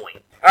after that point.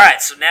 All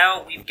right, so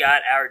now we've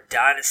got our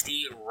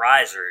Dynasty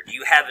Riser. Do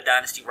you have a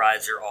Dynasty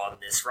Riser on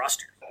this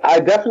roster? I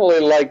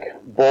definitely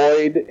like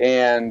Boyd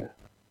and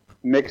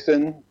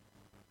Mixon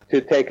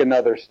to take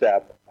another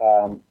step.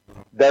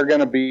 They're going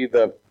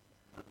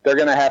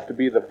to have to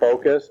be the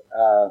focus.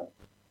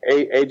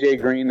 A.J.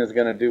 Green is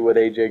going to do what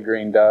A.J.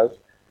 Green does,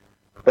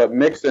 but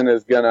Mixon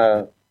is going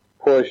to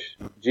push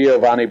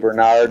Giovanni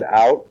Bernard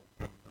out,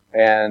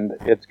 and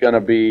it's going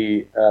to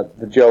be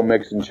the Joe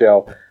Mixon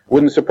show.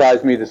 Wouldn't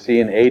surprise me to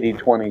see an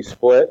 80-20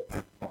 split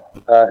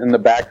in the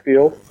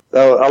backfield.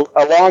 So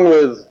along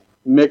with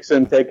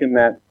Mixon taking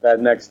that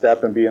next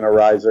step and being a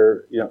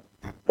riser,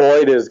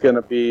 Boyd is going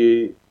to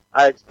be,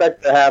 I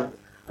expect to have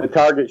the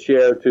target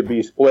share to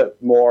be split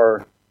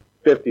more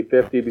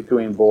 50-50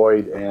 between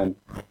Boyd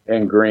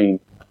and Green.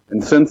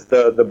 And since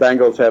the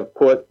Bengals have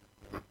put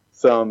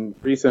some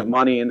recent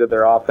money into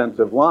their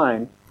offensive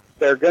line,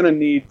 they're going to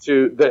need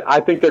to, I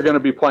think they're going to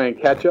be playing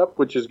catch-up,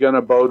 which is going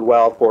to bode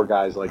well for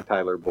guys like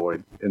Tyler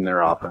Boyd in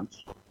their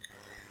offense.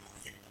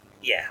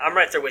 Yeah, I'm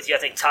right there with you. I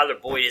think Tyler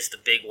Boyd is the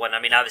big one. I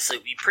mean, obviously,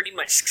 we pretty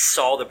much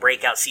saw the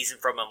breakout season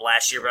from him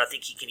last year, but I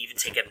think he can even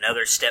take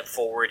another step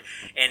forward,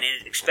 and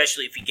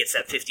especially if he gets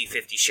that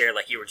 50-50 share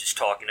like you were just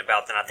talking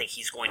about, then I think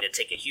he's going to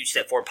take a huge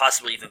step forward,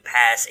 possibly even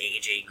pass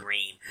A.J.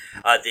 Green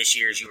this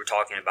year, as you were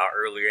talking about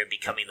earlier, and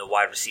becoming the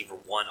wide receiver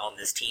one on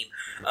this team.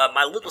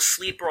 My little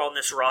sleeper on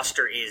this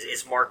roster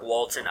is Mark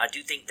Walton. I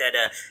do think that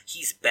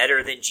he's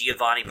better than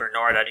Giovanni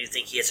Bernard. I do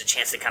think he has a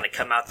chance to kind of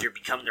come out there,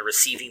 become the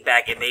receiving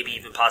back, and maybe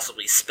even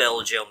possibly spell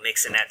Joe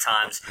Mixon at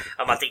times.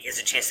 I think he has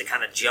a chance to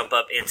kind of jump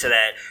up into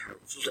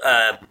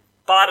that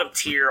bottom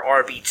tier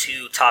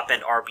RB2, top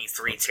end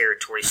RB3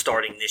 territory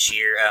starting this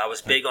year. I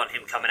was big on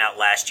him coming out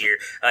last year.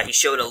 He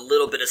showed a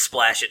little bit of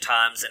splash at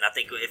times, and I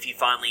think if he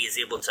finally is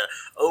able to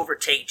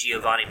overtake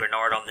Giovanni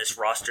Bernard on this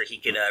roster, he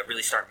could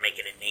really start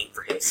making a name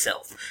for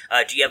himself.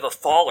 Do you have a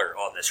faller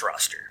on this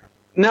roster?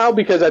 No,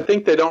 because I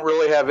think they don't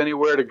really have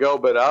anywhere to go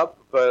but up.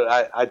 But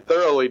I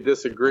thoroughly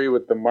disagree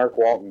with the Mark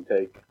Walton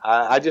take.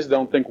 I just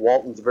don't think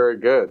Walton's very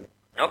good.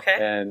 Okay.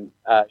 And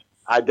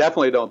I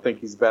definitely don't think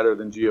he's better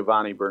than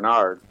Giovanni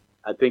Bernard.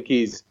 I think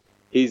he's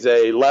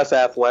a less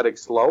athletic,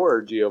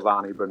 slower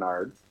Giovanni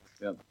Bernard.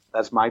 Yeah,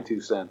 that's my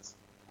 2 cents.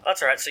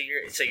 That's all right. So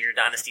your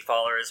dynasty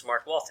follower is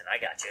Mark Walton. I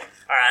got you.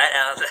 All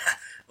right.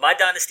 My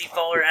dynasty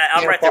follower,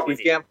 I'm right there with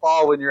you. You can't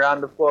fall when you're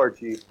on the floor,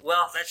 Chief.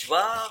 Well,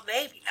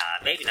 maybe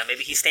not. Maybe not.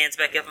 Maybe he stands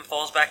back up and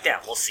falls back down.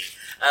 We'll see.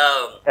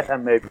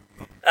 Maybe.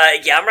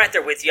 Yeah, I'm right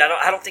there with you.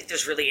 I don't think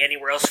there's really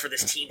anywhere else for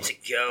this team to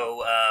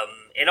go.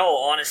 In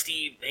all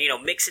honesty,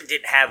 Mixon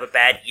didn't have a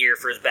bad year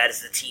for as bad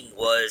as the team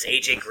was.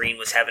 AJ Green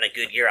was having a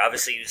good year.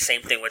 Obviously, the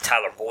same thing with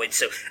Tyler Boyd.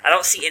 So I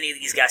don't see any of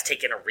these guys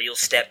taking a real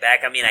step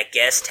back. I mean, I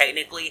guess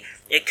technically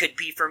it could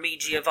be for me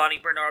Giovanni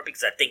Bernard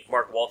because I think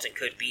Mark Walton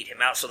could beat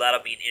him out. So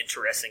that'll be an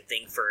interesting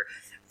thing for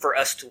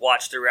us to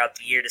watch throughout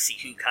the year to see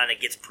who kind of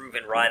gets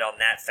proven right on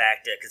that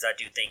fact. Because I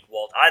think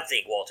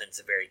Walton's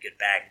a very good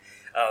back.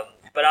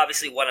 But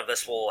obviously one of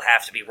us will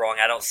have to be wrong.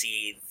 I don't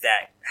see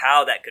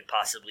how that could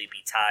possibly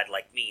be tied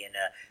like me and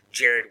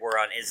Jared were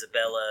on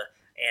Isabella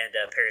and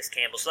Paris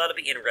Campbell. So that'll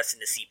be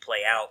interesting to see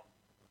play out.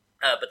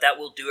 But that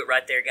will do it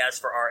right there, guys,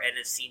 for our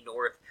NFC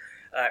North,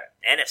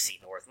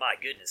 my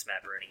goodness,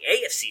 Matt Bruni,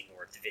 AFC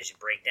North division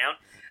breakdown.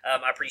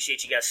 I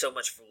appreciate you guys so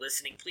much for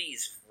listening.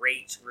 Please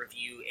rate,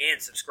 review,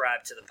 and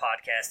subscribe to the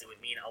podcast. It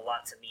would mean a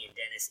lot to me and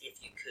Dennis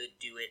if you could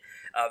do it.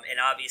 And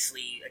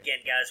obviously,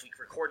 again, guys, we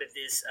recorded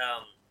this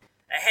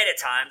ahead of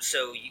time,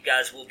 so you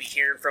guys will be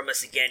hearing from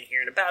us again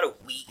here in about a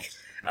week.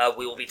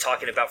 We will be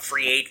talking about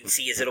free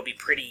agency, as it'll be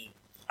pretty,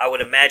 I would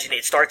imagine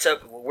it starts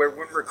up, we're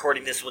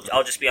recording this,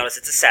 I'll just be honest,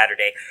 it's a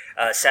Saturday,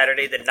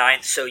 Saturday the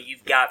 9th, so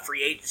you've got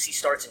free agency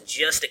starts in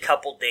just a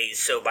couple days,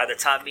 so by the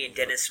time me and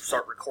Dennis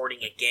start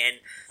recording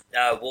again,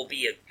 we'll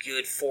be a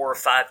good 4 or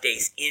 5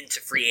 days into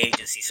free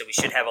agency, so we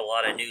should have a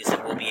lot of news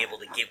that we'll be able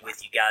to get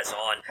with you guys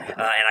on, and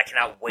I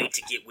cannot wait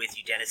to get with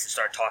you, Dennis, and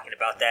start talking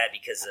about that,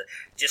 because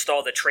just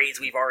all the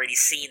trades we've already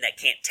seen that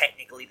can't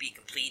technically be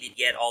completed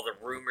yet, all the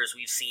rumors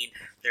we've seen,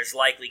 there's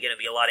likely going to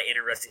be a lot of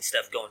interesting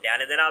stuff going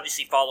down, and then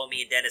obviously follow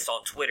me and Dennis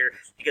on Twitter,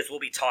 because we'll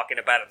be talking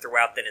about it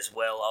throughout then as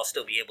well. I'll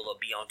still be able to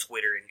be on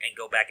Twitter and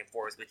go back and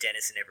forth with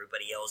Dennis and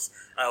everybody else.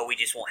 We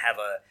just won't have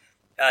a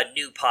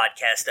new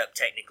podcast up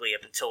technically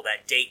up until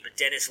that date. But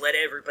Dennis, let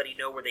everybody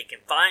know where they can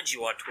find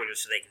you on Twitter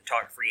so they can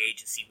talk free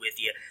agency with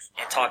you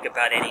and talk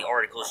about any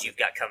articles you've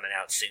got coming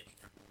out soon.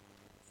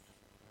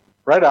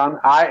 Right on.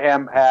 I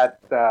am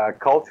at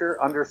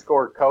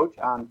culture_coach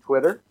on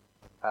Twitter.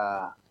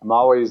 I'm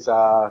always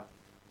out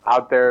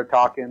there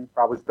talking,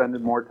 probably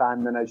spending more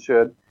time than I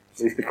should, at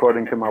least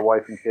according to my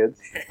wife and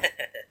kids.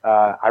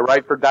 I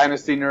write for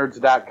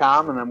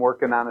DynastyNerds.com, and I'm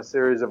working on a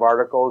series of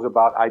articles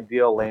about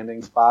ideal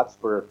landing spots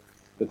for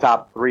the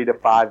top 3 to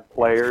 5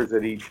 players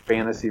at each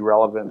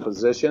fantasy-relevant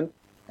position.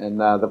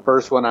 And the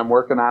first one I'm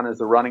working on is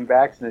the running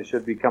backs, and it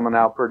should be coming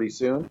out pretty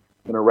soon. I'm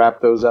going to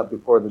wrap those up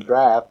before the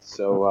draft,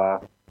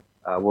 so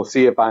we'll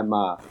see if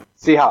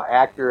see how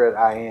accurate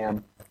I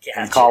am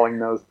in calling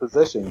those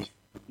positions.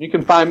 You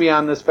can find me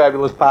on this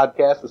fabulous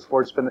podcast with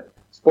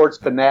Sports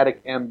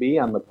Fanatic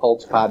MB on the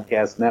Pulse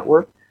Podcast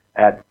Network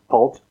at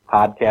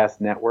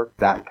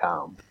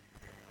pulsepodcastnetwork.com.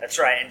 That's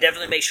right, and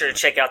definitely make sure to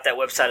check out that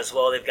website as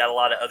well. They've got a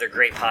lot of other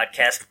great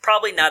podcasts,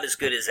 probably not as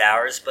good as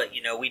ours, but,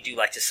 we do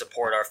like to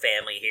support our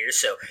family here,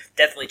 so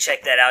definitely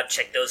check that out.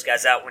 Check those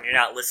guys out when you're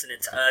not listening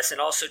to us,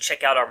 and also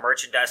check out our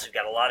merchandise. We've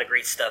got a lot of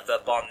great stuff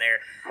up on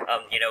there,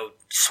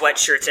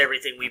 sweatshirts,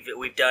 everything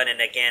we've done,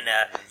 and again,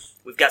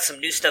 we've got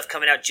some new stuff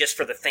coming out just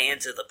for the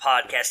fans of the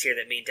podcast here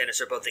that me and Dennis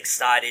are both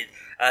excited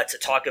to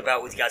talk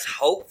about with you guys.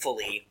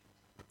 Hopefully,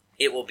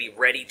 it will be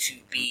ready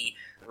to be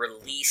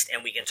released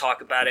and we can talk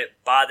about it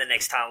by the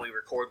next time we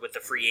record with the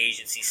free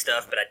agency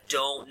stuff, but I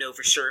don't know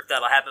for sure if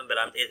that'll happen, but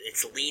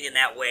it's leaning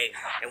that way,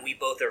 and we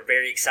both are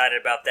very excited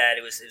about that.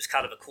 It was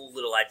kind of a cool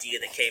little idea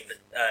that came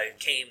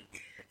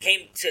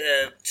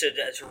to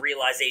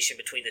realization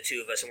between the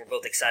two of us, and we're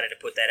both excited to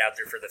put that out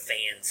there for the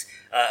fans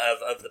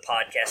of the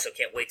podcast, so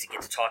can't wait to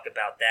get to talk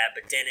about that.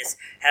 But Dennis,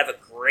 have a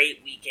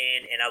great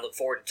weekend, and I look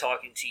forward to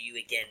talking to you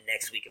again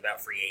next week about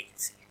free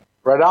agency.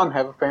 Right on.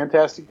 Have a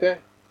fantastic day.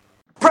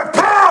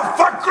 Prepare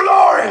for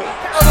glory!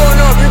 I don't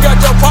know if you got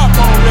your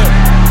popcorn ready.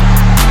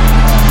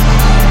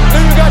 Do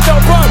you got your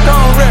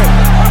popcorn ready?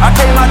 I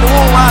came out the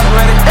womb, I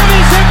was ready. And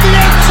he's hit the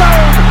end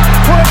zone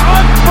for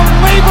an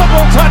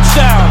unbelievable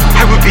touchdown.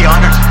 I would be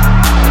honored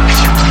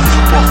if you played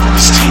football for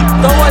this team.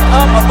 Throw it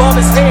up above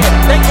his head.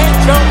 They can't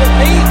jump with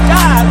me.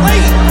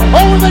 Golly.